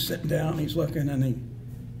 ready. He's sitting down, he's looking, and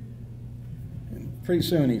pretty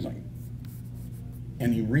soon he's like,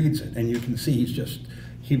 and he reads it, and you can see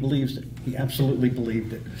he believes it. He absolutely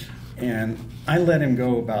believed it. And I let him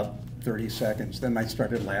go about 30 seconds. Then I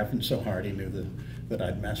started laughing so hard he knew that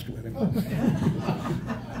I'd messed with him.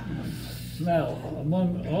 Now,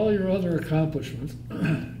 among all your other accomplishments,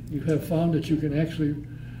 you have found that you can actually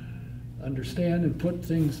understand and put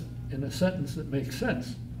things in a sentence that makes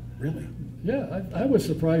sense. Really? Yeah, I was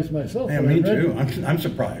surprised myself. Yeah, me too. I'm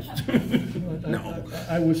surprised. No.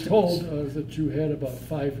 I was told that you had about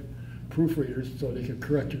 5 proofreaders so they could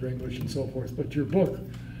correct your English and so forth, but your book...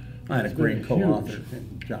 I had a great co-author,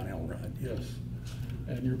 John Elrod. Yes,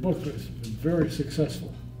 and your book has been very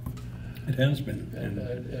successful. It has been.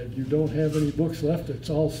 And you don't have any books left? It's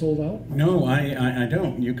all sold out? No, I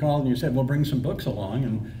don't. You called and you said, well, bring some books along,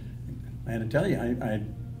 and I had to tell you, I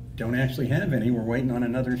don't actually have any. We're waiting on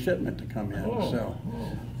another shipment to come in. So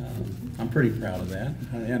I'm pretty proud of that,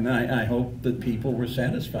 and I hope that people were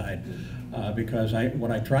satisfied because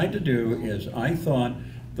what I tried to do is I thought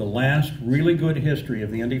the last really good history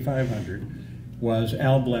of the Indy 500 was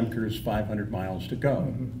Al Blemker's 500 Miles to Go.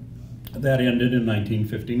 Mm-hmm. That ended in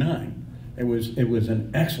 1959. It was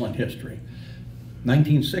an excellent history.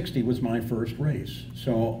 1960 was my first race,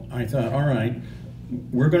 so I thought, all right,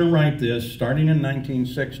 we're going to write this starting in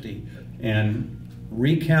 1960 and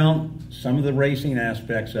recount some of the racing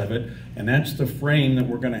aspects of it, and that's the frame that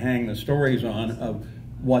we're going to hang the stories on of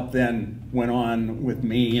what then went on with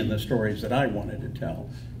me and the stories that I wanted to tell.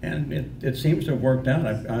 And it seems to have worked out.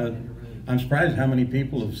 I'm surprised how many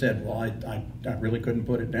people have said, well, I really couldn't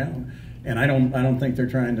put it down. And I don't think they're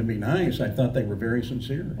trying to be nice. I thought they were very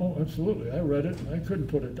sincere. Oh, absolutely. I read it, and I couldn't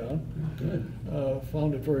put it down. Good.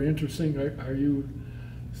 Found it very interesting. Are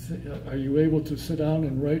you able to sit down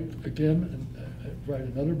and write again and write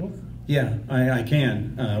another book? Yeah, I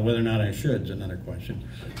can. Whether or not I should is another question.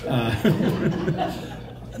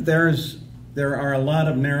 There are a lot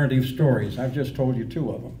of narrative stories. I've just told you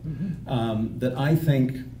 2 of them that I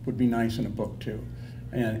think would be nice in a book too.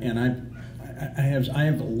 And I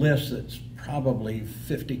have a list that's probably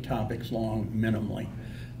 50 topics long minimally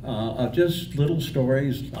of just little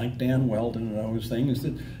stories like Dan Weldon and those things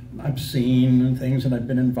that I've seen and things that I've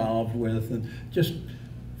been involved with, and just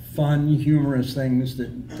fun, humorous things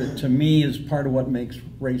that to me is part of what makes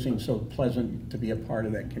racing so pleasant to be a part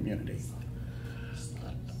of that community.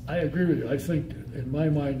 I agree with you. I think, in my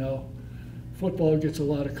mind now, football gets a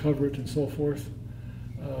lot of coverage and so forth.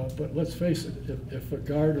 But let's face it, if a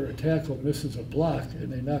guard or a tackle misses a block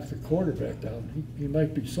and they knock the quarterback down, he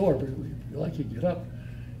might be sore, but he'd like to get up.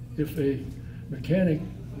 If a mechanic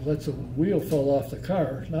lets a wheel fall off the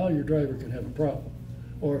car, now your driver can have a problem.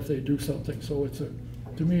 Or if they do something. So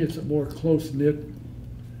to me, it's a more close-knit,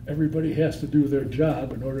 everybody has to do their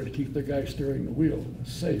job in order to keep the guy steering the wheel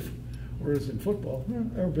safe. Whereas in football,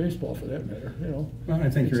 or baseball for that matter, Well, I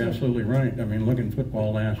think you're absolutely right. I mean, look in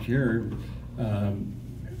football last year,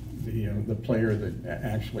 the player that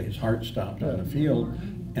actually his heart stopped on the field,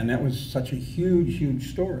 and that was such a huge,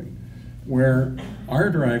 huge story, where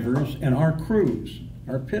our drivers and our crews,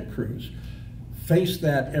 our pit crews, face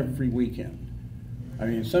that every weekend. I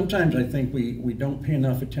mean, sometimes I think we don't pay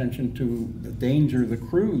enough attention to the danger the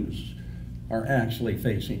crews are actually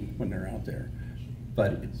facing when they're out there.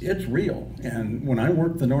 but it's real. And when I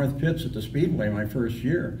worked the North Pits at the Speedway my first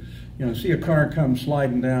year, you know, see a car come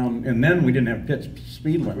sliding down, and then we didn't have pit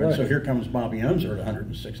speed limit, Right. so here comes Bobby Unser at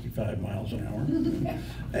 165 miles an hour.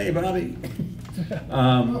 Hey, Bobby.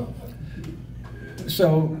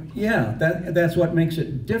 So yeah, that's what makes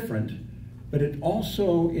it different, but it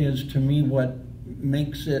also is, to me, what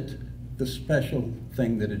makes it the special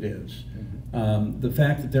thing that it is. The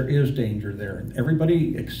fact that there is danger there.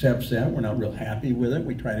 Everybody accepts that. We're not real happy with it.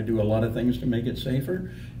 We try to do a lot of things to make it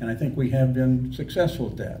safer, and I think we have been successful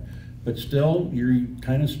at that. But still, your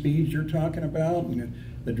kind of speeds you're talking about, and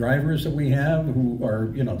the drivers that we have who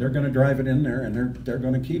are, you know, they're going to drive it in there, and they're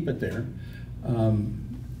going to keep it there.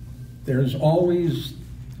 There's always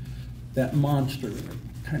that monster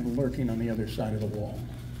kind of lurking on the other side of the wall.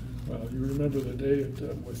 Well, you remember the day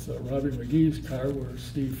with Robbie McGee's car where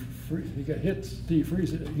he got hit, Steve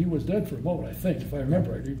Freeze, he was dead for a moment, I think, if I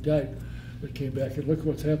remember right. He died, but came back, and look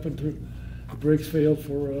what's happened to, the brakes failed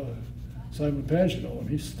for Simon Pagano, and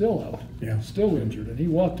he's still out, still injured, and he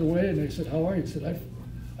walked away, and they said, how are you? He said,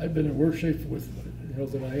 I've been in worse shape with, you know,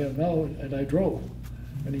 than I am now, and I drove,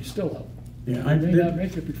 and he's still out. Yeah, he may not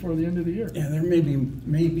make it before the end of the year. Yeah, there may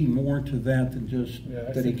be more to that than just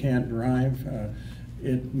that he can't drive.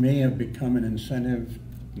 It may have become an incentive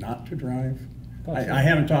not to drive. I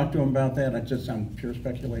haven't talked to him about that. It's just some pure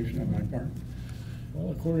speculation on my part.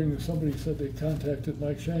 Well, according to somebody said they contacted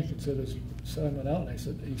Mike Shank and said, is Simon out? And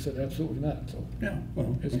he said absolutely not. So yeah,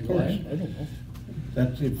 well, is he of course. lying? I don't know.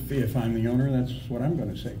 That's if I'm the owner, that's what I'm going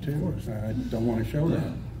to say too. I don't want to show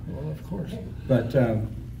that. Well, of course. But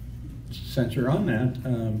since you're on that,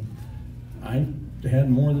 I had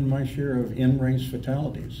more than my share of in-race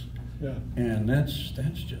fatalities. Yeah, and that's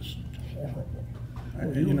just horrible.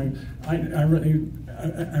 You know, I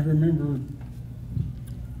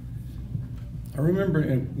remember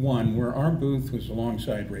one where our booth was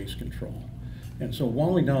alongside race control, and so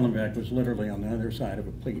Wally Dollenbeck was literally on the other side of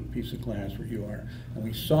a piece of glass where you are, and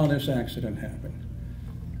we saw this accident happen,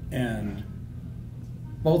 and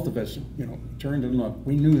both of us, you know, turned and looked.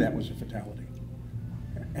 We knew that was a fatality,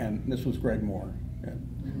 and this was Greg Moore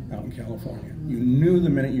out in California. You knew the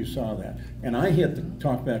minute you saw that. And I hit the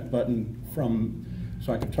talkback button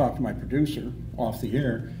so I could talk to my producer off the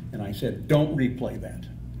air, and I said, don't replay that.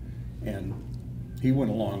 And he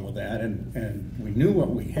went along with that, and we knew what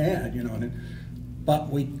we had, you know, but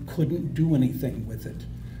we couldn't do anything with it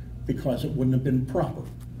because it wouldn't have been proper.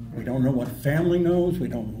 We don't know what family knows, we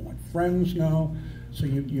don't know what friends know, so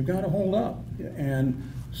you've got to hold up.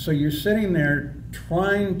 And so you're sitting there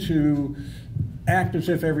trying to act as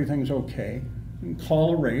if everything's okay, and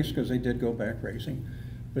call a race, because they did go back racing,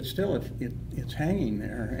 but still it's hanging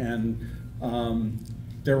there. And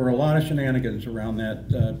there were a lot of shenanigans around that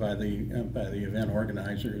by the event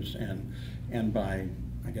organizers and by,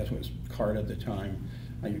 I guess it was CART at the time.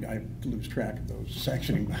 I lose track of those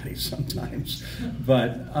sectioning bodies sometimes,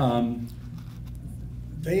 but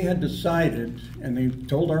they had decided, and they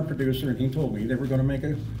told our producer, and he told me they were going to make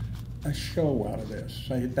a show out of this.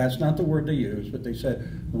 That's not the word they used, but they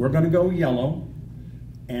said, we're going to go yellow,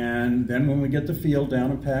 and then when we get the field down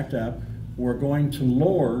and packed up, we're going to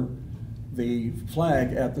lower the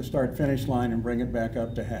flag at the start-finish line and bring it back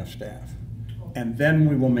up to half-staff. And then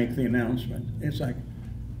we will make the announcement. It's like,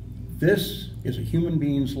 this is a human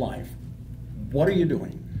being's life. What are you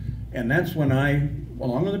doing? And that's when I,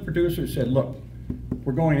 along with the producer, said, look,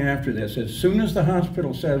 we're going after this. As soon as the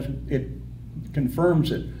hospital says it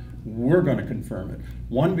confirms it, we're going to confirm it.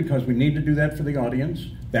 One, because we need to do that for the audience.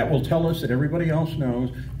 That will tell us that everybody else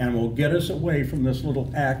knows, and will get us away from this little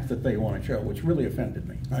act that they want to show, which really offended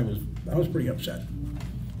me. I was pretty upset.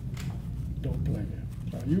 Don't blame you.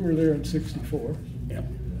 Now, you were there in '64. Yep.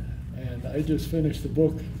 And I just finished the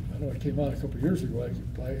book. I know it came out a couple of years ago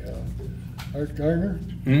by Art Garner.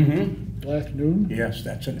 Mm-hmm. Black Noon. Yes,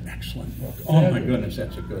 that's an excellent book. Oh my goodness,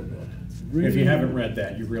 that's a good book. Really, if you haven't read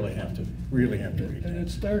that, you really have to read it. And it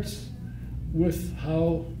starts with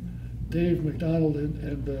how Dave McDonald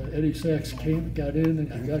and Eddie Sachs got in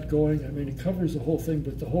and got going. I mean, it covers the whole thing,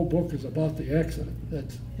 but the whole book is about the accident.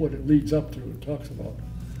 That's what it leads up to. It talks about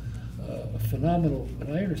a phenomenal,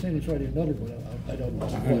 and I understand he's writing another one. I don't know.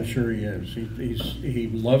 I'm sure he is. He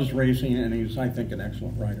loves racing, and he's, I think, an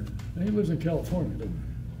excellent writer. And he lives in California, doesn't he?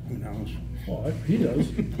 Who knows? Well, he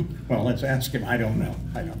does. Well, let's ask him. I don't know.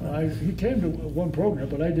 He came to one program,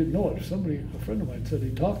 but I didn't know it. A friend of mine said he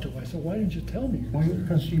talked to him. I said, why didn't you tell me? Well,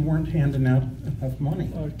 because you weren't handing out enough money.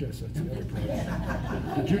 I guess that's the other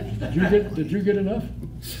problem. Did you get enough?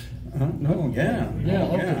 No, yeah. Yeah,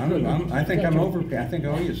 okay, good. I think I'm over, I think I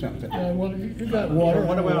owe you something. Well, you got water.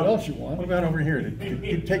 What What about, else you want? what about over here? Did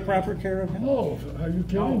you take proper care of him? Oh, are you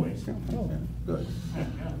kidding? Always. Oh. Good.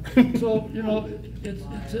 So, you know,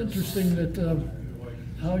 it's interesting that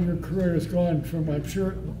how your career has gone from, I'm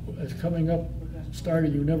sure, as coming up,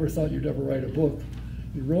 starting, you never thought you'd ever write a book.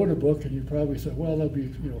 You wrote a book and you probably said, well, there'll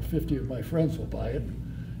be, 50 of my friends will buy it.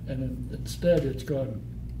 And instead, it's gone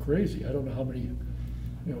crazy. I don't know how many,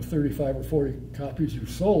 35 or 40 copies you've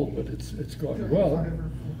sold, but it's gone well.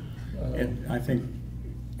 I think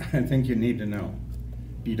you need to know.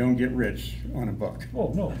 You don't get rich on a book.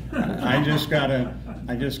 Oh, no. I just got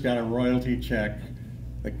a royalty check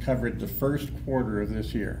that covered the first quarter of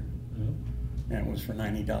this year, and it was for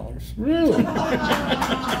 $90. Really?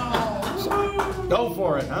 Go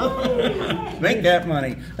for it, huh? Make that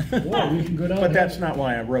money. Well, you can go down. But that's not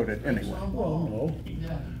why I wrote it anyway. Well, no.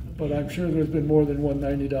 But I'm sure there's been more than one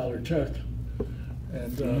 $90 check.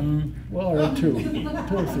 And, well, all right, two or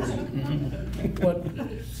three. But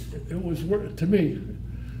it was, to me,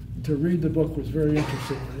 to read the book was very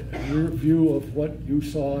interesting. Your view of what you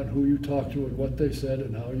saw and who you talked to and what they said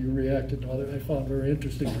and how you reacted and all that, I found very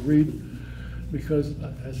interesting to read, because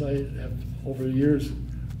as I have over the years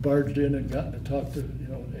barged in and gotten to talk to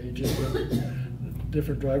agents and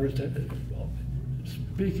different drivers.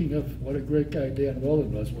 Speaking of what a great guy Dan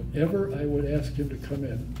Weldon was, whenever I would ask him to come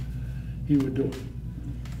in, he would do it.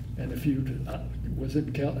 And if he was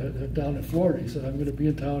in down in Florida, he said, I'm going to be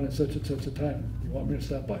in town at such and such a time. You want me to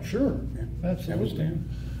stop by? Sure, absolutely. That was Dan.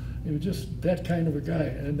 He was just that kind of a guy.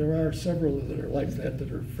 And there are several that are like that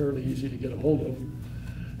are fairly easy to get a hold of.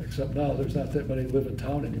 Except now there's not that many live in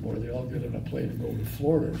town anymore. They all get on a plane and go to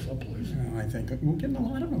Florida or someplace. I think we're getting a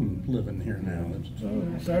lot of them living here now.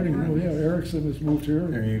 Starting, Erickson has moved here.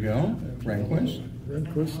 There you go. Rehnquist.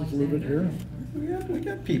 Rehnquist is living here. We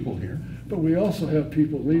got people here. But we also have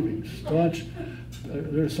people leaving. Staunch,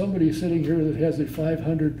 there's somebody sitting here that has a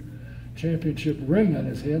 500 championship ring on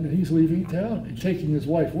his hand, and he's leaving town and taking his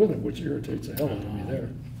wife with him, which irritates the hell out of me there.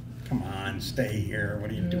 Come on, stay here.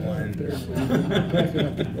 What are you doing? Packing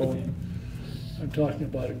up and going. I'm talking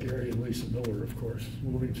about Gary and Lisa Miller, of course,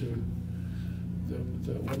 moving to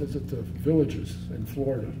the Villages in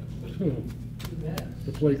Florida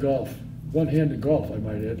to play golf. One-handed golf, I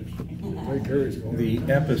might add. Where Gary's going. The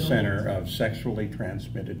epicenter of sexually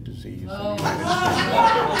transmitted disease in the United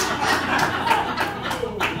States.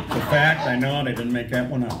 The fact, I know, and I didn't make that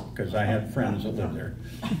one up because I had friends that lived there.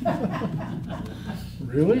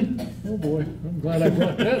 Really? Oh boy, I'm glad I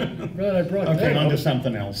brought that. I'm glad I brought that. Okay, on to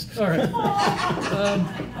something else. All right.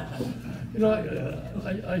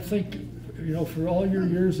 I think, for all your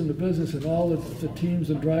years in the business and all of the teams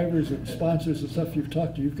and drivers and sponsors and stuff you've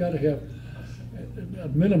talked to, you've got to have a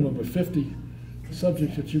minimum of 50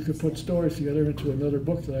 subjects that you could put stories together into another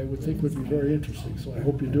book that I would think would be very interesting. So I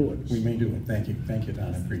hope you do it. We may do it. Thank you. Thank you,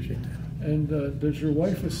 Don. I appreciate that. And does your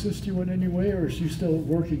wife assist you in any way, or is she still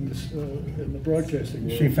working in the broadcasting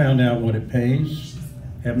world? She found out what it pays.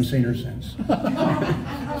 Haven't seen her since.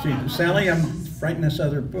 Sally, I'm writing this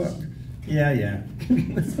other book. Yeah.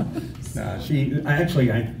 No,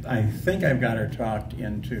 I think I've got her talked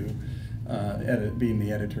into being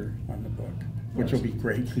the editor on the book, which will be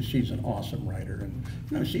great because she's an awesome writer,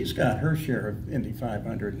 and she's got her share of Indy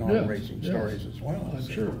 500 and all the racing stories as well. I'm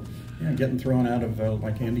sure. Yeah, getting thrown out of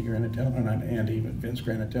like Andy Granatelli, not Andy, but Vince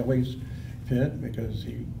Granatelli's pit because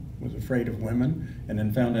he was afraid of women, and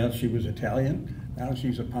then found out she was Italian. Now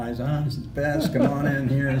she's a paisan. It's the best. Come on in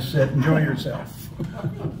here and sit, enjoy yourself.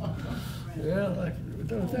 Yeah,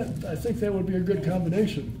 I think that would be a good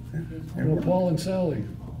combination. Paul and Sally.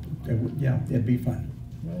 It'd be fun.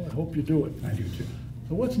 Well, I hope you do it. I do too.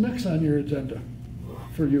 So what's next on your agenda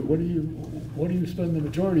for you? What do you spend the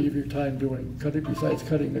majority of your time doing, besides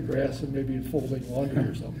cutting the grass and maybe folding laundry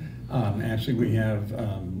or something? Actually, we have,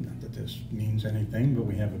 not that this means anything, but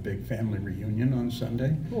we have a big family reunion on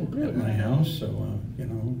Sunday at my house. So,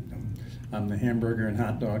 I'm the hamburger and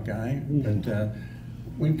hot dog guy. But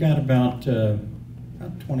we've got about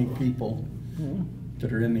 20 people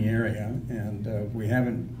that are in the area, and we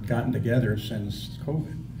haven't gotten together since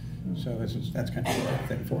COVID. So that's kind of a big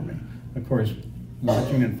thing for me. Of course,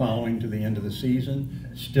 watching and following to the end of the season,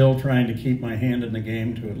 still trying to keep my hand in the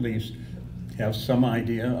game to at least have some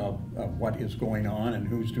idea of what is going on and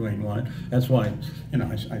who's doing what. That's why,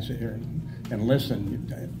 I sit here and listen.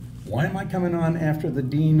 Why am I coming on after the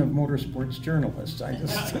Dean of Motorsports Journalists?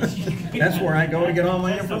 That's where I go to get all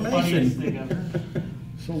my information.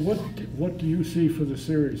 So what do you see for the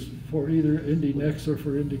series, for either Indy NXT or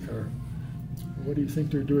for IndyCar? What do you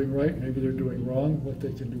think they're doing right? Maybe they're doing wrong, what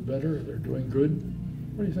they can do better, or they're doing good?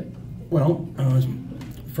 What do you think? Well,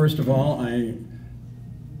 first of all,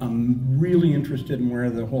 I'm really interested in where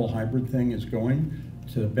the whole hybrid thing is going.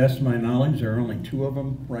 To the best of my knowledge, there are only 2 of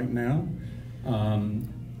them right now.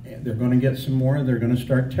 They're going to get some more. They're going to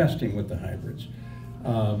start testing with the hybrids.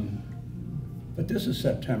 But this is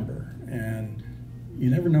September, and you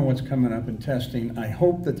never know what's coming up in testing. I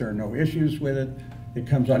hope that there are no issues with it. It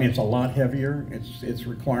comes on, it's a lot heavier. It's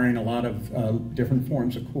requiring a lot of different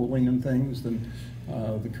forms of cooling and things than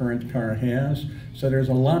the current car has. So there's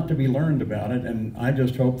a lot to be learned about it, and I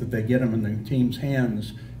just hope that they get them in the team's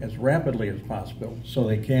hands as rapidly as possible so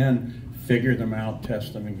they can figure them out,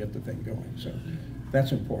 test them, and get the thing going. So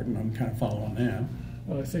that's important. I'm kind of following that.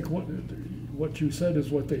 Well, I think what you said is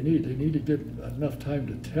what they need. They need to get enough time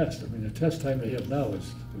to test. I mean, the test time they have now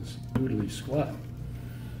is brutally squat.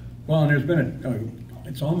 Well, and there's been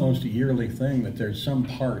it's almost a yearly thing that there's some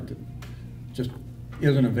part that just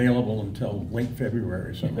isn't available until late February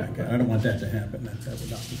or something like that. I don't want that to happen. That would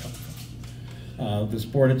not be helpful. The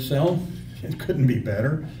sport itself, it couldn't be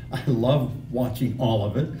better. I love watching all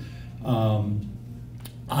of it.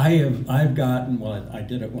 I've gotten, well, I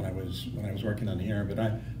did it when I was working on the air, but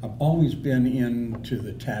I've always been into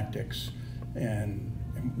the tactics and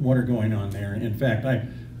what are going on there. In fact, I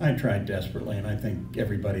tried desperately, and I think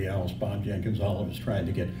everybody else, Bob Jenkins, all of us tried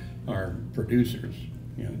to get our producers,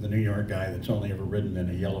 you know, the New York guy that's only ever ridden in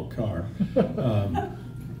a yellow car,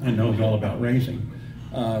 and knows all about racing,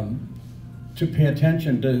 to pay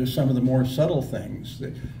attention to some of the more subtle things.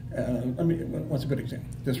 That, I mean, what's a good example?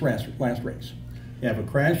 This last race. You have a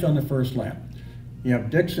crash on the first lap. You have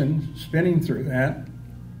Dixon spinning through that.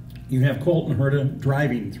 You have Colton Herta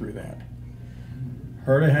driving through that.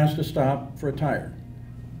 Herta has to stop for a tire.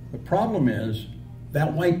 The problem is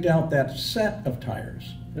that wiped out that set of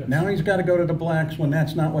tires. Yes. Now he's got to go to the blacks when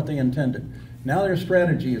that's not what they intended. Now their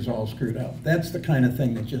strategy is all screwed up. That's the kind of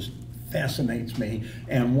thing that just fascinates me.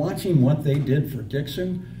 And watching what they did for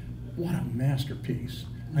Dixon, what a masterpiece.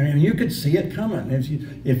 I mean, you could see it coming.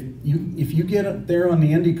 If you get up there on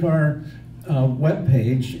the IndyCar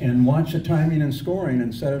webpage and watch the timing and scoring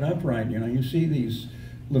and set it up right, you know, you see these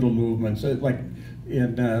little movements. Like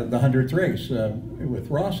in the 100th race with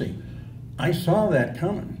Rossi, I saw that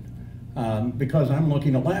coming because I'm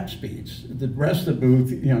looking at lap speeds. The rest of the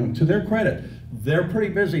booth, you know, to their credit, they're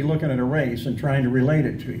pretty busy looking at a race and trying to relate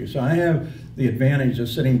it to you. So I have the advantage of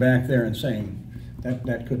sitting back there and saying,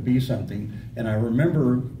 that could be something. And I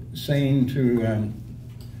remember saying to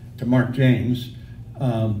Mark James,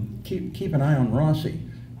 keep an eye on Rossi.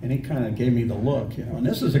 And he kind of gave me the look, you know. And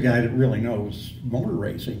this is a guy that really knows motor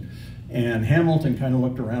racing. And Hamilton kind of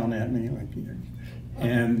looked around at me like,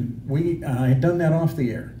 and I had done that off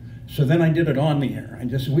the air. So then I did it on the air.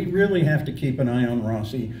 We really have to keep an eye on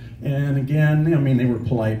Rossi. And again, I mean, they were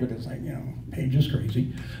polite, but it's like, you know, Paige is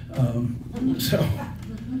crazy. So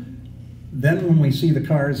then when we see the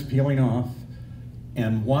cars peeling off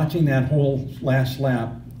and watching that whole last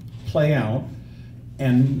lap play out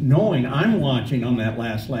and knowing I'm watching on that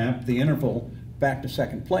last lap the interval back to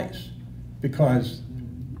second place, because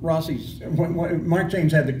Mark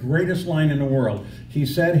James had the greatest line in the world. He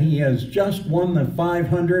said he has just won the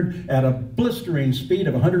 500 at a blistering speed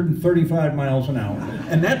of 135 miles an hour.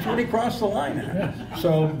 And that's what he crossed the line at.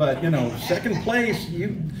 So, but, you know, second place,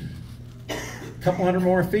 a couple hundred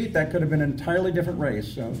more feet, that could have been an entirely different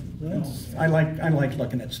race. So I like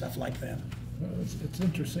looking at stuff like that. It's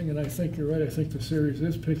interesting, and I think you're right. I think the series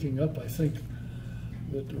is picking up. I think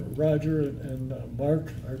that Roger and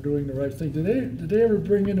Mark are doing the right thing. Did they ever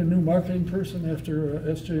bring in a new marketing person after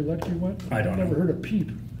S.J. Leckie went? I don't know. I've never heard a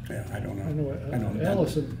peep. Yeah, I don't know. I know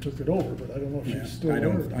Allison took it over, but I don't know if she's still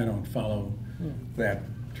there. I don't follow that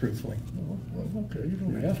truthfully. Well, okay, you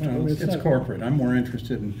don't have to. Well, I mean, it's corporate. I'm more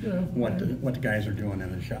interested in what the guys are doing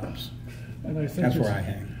in the shops. And I think that's where I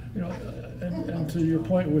hang. You know, and to your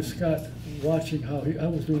point with Scott, watching how I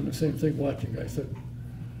was doing the same thing watching. I said,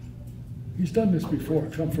 he's done this before,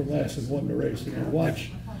 come from last and won the race. And you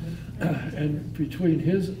watch, and between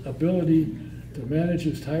his ability to manage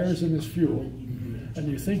his tires and his fuel,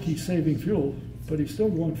 and you think he's saving fuel, but he's still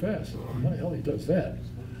going fast. How the hell he does that?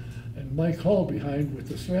 And Mike Hall behind with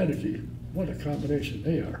the strategy. What a combination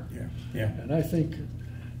they are. Yeah. And I think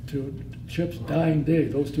to Chip's dying day,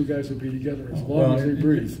 those two guys will be together as long as they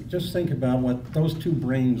breathe. Just think about what those two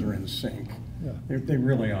brains are in sync. Yeah. They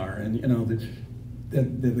really are. And you know,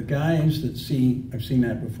 the guys that see, I've seen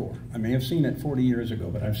that before. I may have seen it 40 years ago,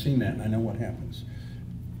 but I've seen that and I know what happens.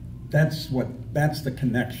 That's the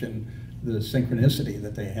connection, the synchronicity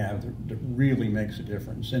that they have that really makes a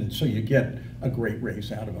difference. And so you get a great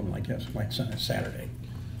race out of them like Saturday.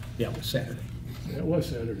 Yeah, it was Saturday. It was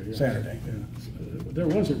Saturday. Yeah. Saturday. Yeah. There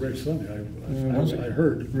was a race Sunday. Was it? I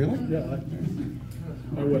heard. Really? Yeah.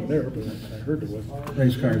 I wasn't there, but I heard there was.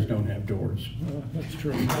 Race cars don't have doors. That's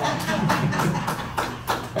true.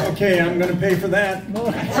 Okay, I'm going to pay for that.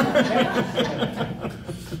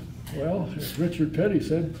 Well, as Richard Petty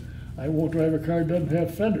said, I won't drive a car that doesn't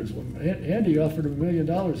have fenders. When Andy offered him $1 million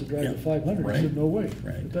to drive the 500, right. I said, no way.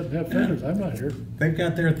 Right. It doesn't have fenders. I'm not here. They've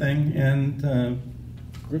got their thing, and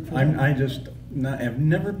Good for them. I just have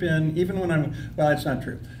never been, even when I'm, well, that's not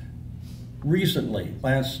true. Recently,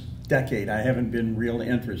 last decade, I haven't been real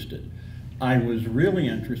interested. I was really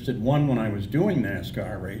interested, one, when I was doing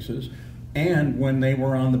NASCAR races, and when they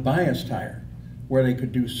were on the bias tire, where they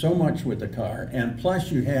could do so much with the car, and plus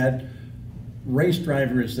you had race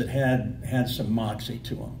drivers that had some moxie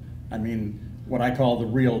to them. I mean, what I call the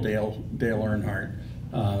real Dale Earnhardt.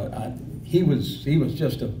 He was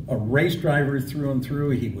just a race driver through and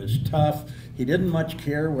through. He was tough. He didn't much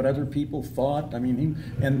care what other people thought. I mean,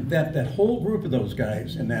 and that whole group of those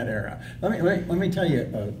guys in that era. Let me tell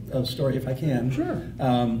you a story, if I can. Sure.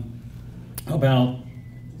 About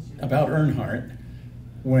Earnhardt.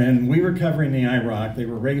 When we were covering the IROC, they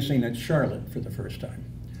were racing at Charlotte for the first time.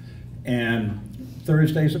 And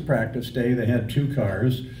Thursday's a practice day. They had 2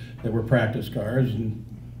 cars that were practice cars, and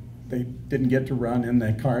they didn't get to run in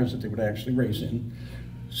the cars that they would actually race in.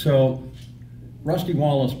 So Rusty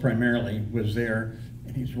Wallace primarily was there,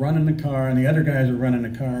 and he's running the car, and the other guys are running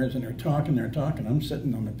the cars, and they're talking. I'm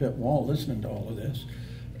sitting on the pit wall listening to all of this,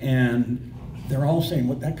 and they're all saying,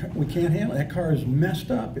 "What that car, we can't handle it. That car is messed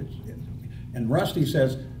up." And Rusty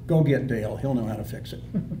says, "Go get Dale. He'll know how to fix it."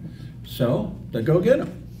 So they go get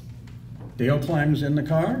him. Dale climbs in the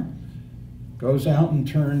car, goes out and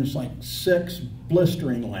turns like 6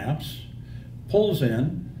 blistering laps, pulls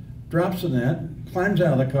in, drops the net, climbs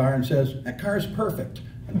out of the car and says, "That car's perfect,"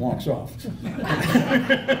 and walks off.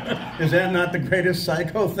 Is that not the greatest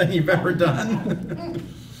psycho thing you've ever done?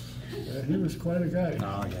 He was quite a guy.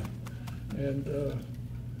 Oh, yeah. And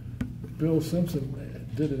Bill Simpson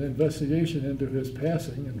did an investigation into his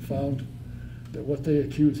passing and found that what they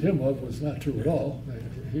accused him of was not true at all.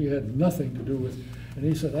 He had nothing to do with, and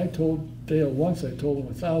he said, "I told Dale once, I told him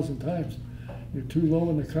 1,000 times, you're too low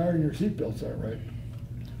in the car and your seatbelts aren't right."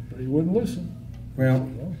 But he wouldn't listen. Well,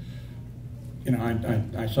 you know,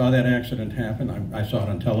 I saw that accident happen. I saw it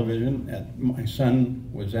on television. My son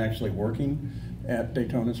was actually working at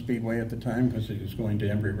Daytona Speedway at the time because he was going to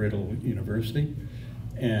Embry-Riddle University.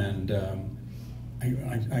 And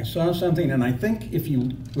I saw something, and I think if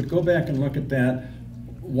you would go back and look at that,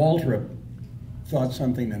 Waltrip thought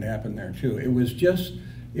something had happened there too. It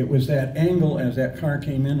was that angle as that car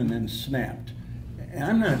came in and then snapped. And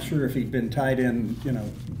I'm not sure if he'd been tied in, you know,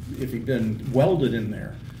 if he'd been welded in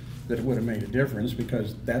there, that it would have made a difference,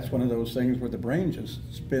 because that's one of those things where the brain just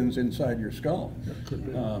spins inside your skull.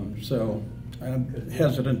 So I'm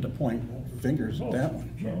hesitant to point fingers at that one.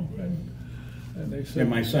 No, and they said, And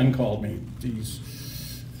my son called me these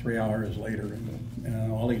 3 hours later,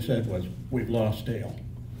 and all he said was, "We've lost Dale."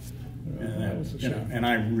 And that was a shame. and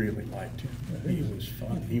I really liked him. He was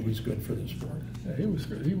fun. He was good for the sport. Yeah, he was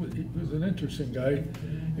good. He was an interesting guy.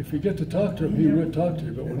 If you get to talk to him, he would talk to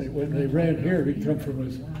you. But when they ran here, he'd come from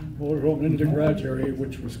his motorhome into the garage area,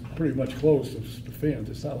 which was pretty much closed to fans.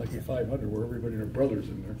 It's not like the 500 where everybody and their brothers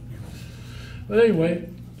in there. But anyway,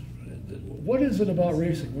 what is it about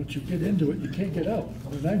racing? Once you get into it, you can't get out. I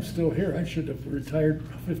mean, I'm still here. I should have retired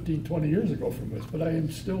 15, 20 years ago from this, but I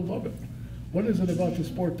still love it. What is it about the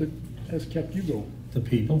sport that has kept you going? The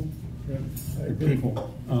people. Yeah, I The agree.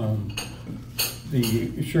 people.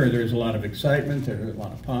 Sure, there's a lot of excitement, there's a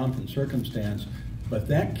lot of pomp and circumstance, but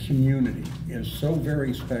that community is so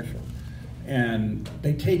very special. And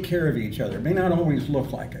they take care of each other. It may not always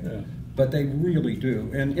look like it, Yeah. but they really do.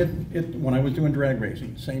 And when I was doing drag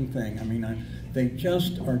racing, same thing. I mean, they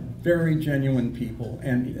just are very genuine people.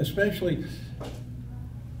 And especially,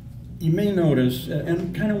 you may notice,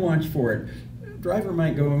 and kind of watch for it, driver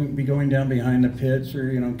might be going down behind the pits,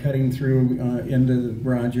 or, you know, cutting through into the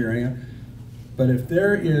garage area. But if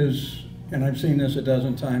there is, and I've seen this a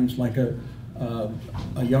dozen times, like a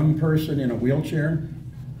young person in a wheelchair,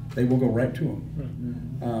 they will go right to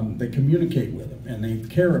them. They communicate with them, and they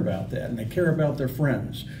care about that, and they care about their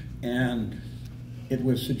friends. And it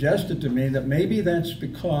was suggested to me that maybe that's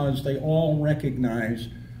because they all recognize,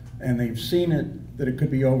 and they've seen it, that it could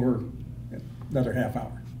be over another half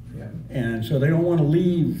hour. And so they don't want to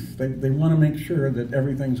leave. They want to make sure that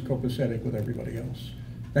everything's copacetic with everybody else.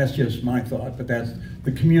 That's just my thought, but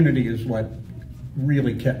the community is what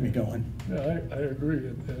really kept me going. Yeah, I agree.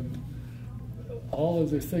 And all of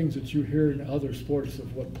the things that you hear in other sports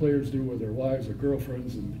of what players do with their wives or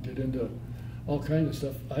girlfriends and get into all kinds of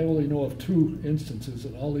stuff. I only know of 2 instances,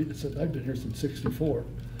 and I've been here since '64, or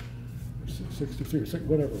 '63, or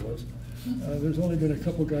whatever it was. There's only been a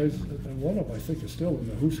couple guys, and one of them I think is still in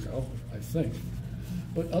the Huskow, I think.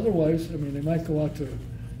 But otherwise, I mean, they might go out to the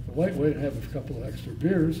Whiteway and have a couple of extra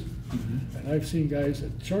beers. Mm-hmm. And I've seen guys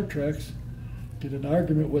at short tracks get an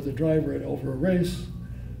argument with a driver over a race,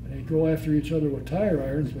 and they go after each other with tire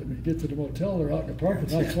irons. But when you get to the motel, they're out in the parking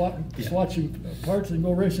lot swatching parts and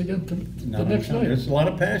go race again the next night. There's a lot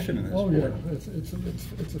of passion in this sport. Yeah,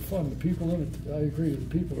 it's a fun. The people in it, I agree, the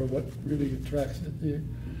people are what really attracts it.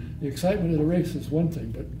 The excitement of the race is one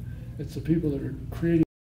thing, but it's the people that are creating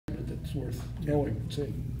it that's worth knowing and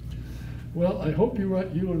seeing. Well, I hope you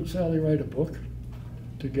and Sally write a book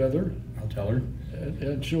together. I'll tell her.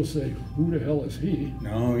 And she'll say, "Who the hell is he?"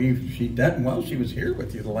 No, she doesn't. Well, she was here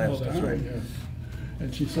with you the last that's time. Right, yeah.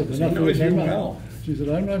 And she said, She knows you well. She said,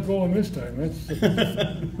 "I'm not going this time."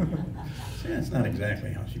 That's not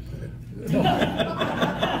exactly how she put it.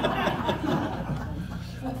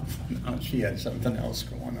 No, she had something else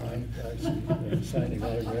going on. I see signing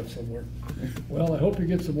autographs somewhere. Well, I hope you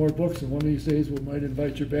get some more books, and one of these days we might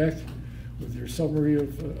invite you back with your summary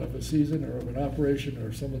of a season or of an operation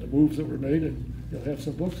or some of the moves that were made, and you'll have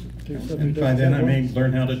some books. And by then I may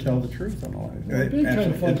learn how to tell the truth on all of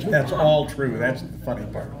it. That's all true. That's the funny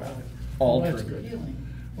part about it. All true. That's good.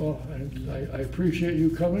 Well, I appreciate you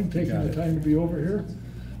coming, taking the time to be over here.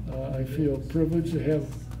 I feel privileged to have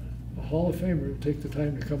a Hall of Famer take the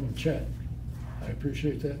time to come and chat. I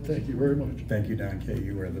appreciate that. Thank you very much. Thank you, Don K.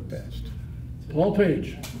 You are the best. Paul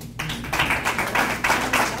Page.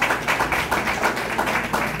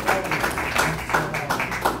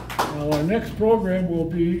 Now, our next program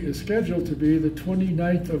is scheduled to be the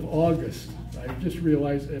 29th of August. I just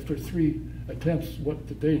realized after 3 attempts what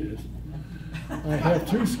the date is. I have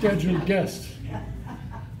 2 scheduled guests.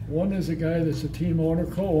 One is a guy that's a team owner,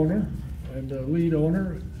 co-owner, and a lead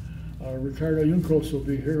owner. Ricardo Juncos will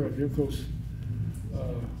be here of Juncos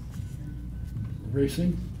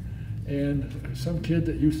Racing. And some kid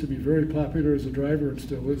that used to be very popular as a driver and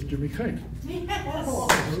still is, Jimmy Kite. To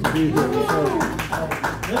be here.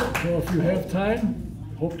 So if you have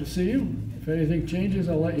time, hope to see you. If anything changes,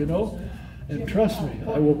 I'll let you know. And trust me,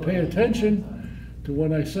 I will pay attention to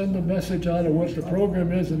when I send the message out of what the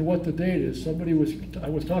program is and what the date is. I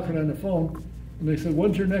was talking on the phone, and they said,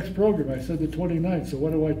 "When's your next program?" I said the 29th. So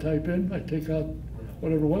what do I type in? I take out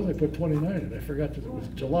whatever it was, I put 29, and I forgot that it was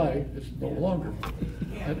July. It's no longer.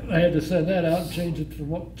 I had to send that out and change it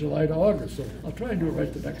from July to August. So I'll try and do it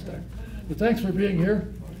right the next time. But thanks for being here.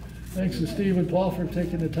 Thanks to Steve and Paul for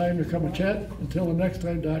taking the time to come and chat. Until the next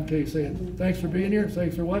time, Don K. saying, thanks for being here.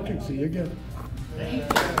 Thanks for watching. See you again.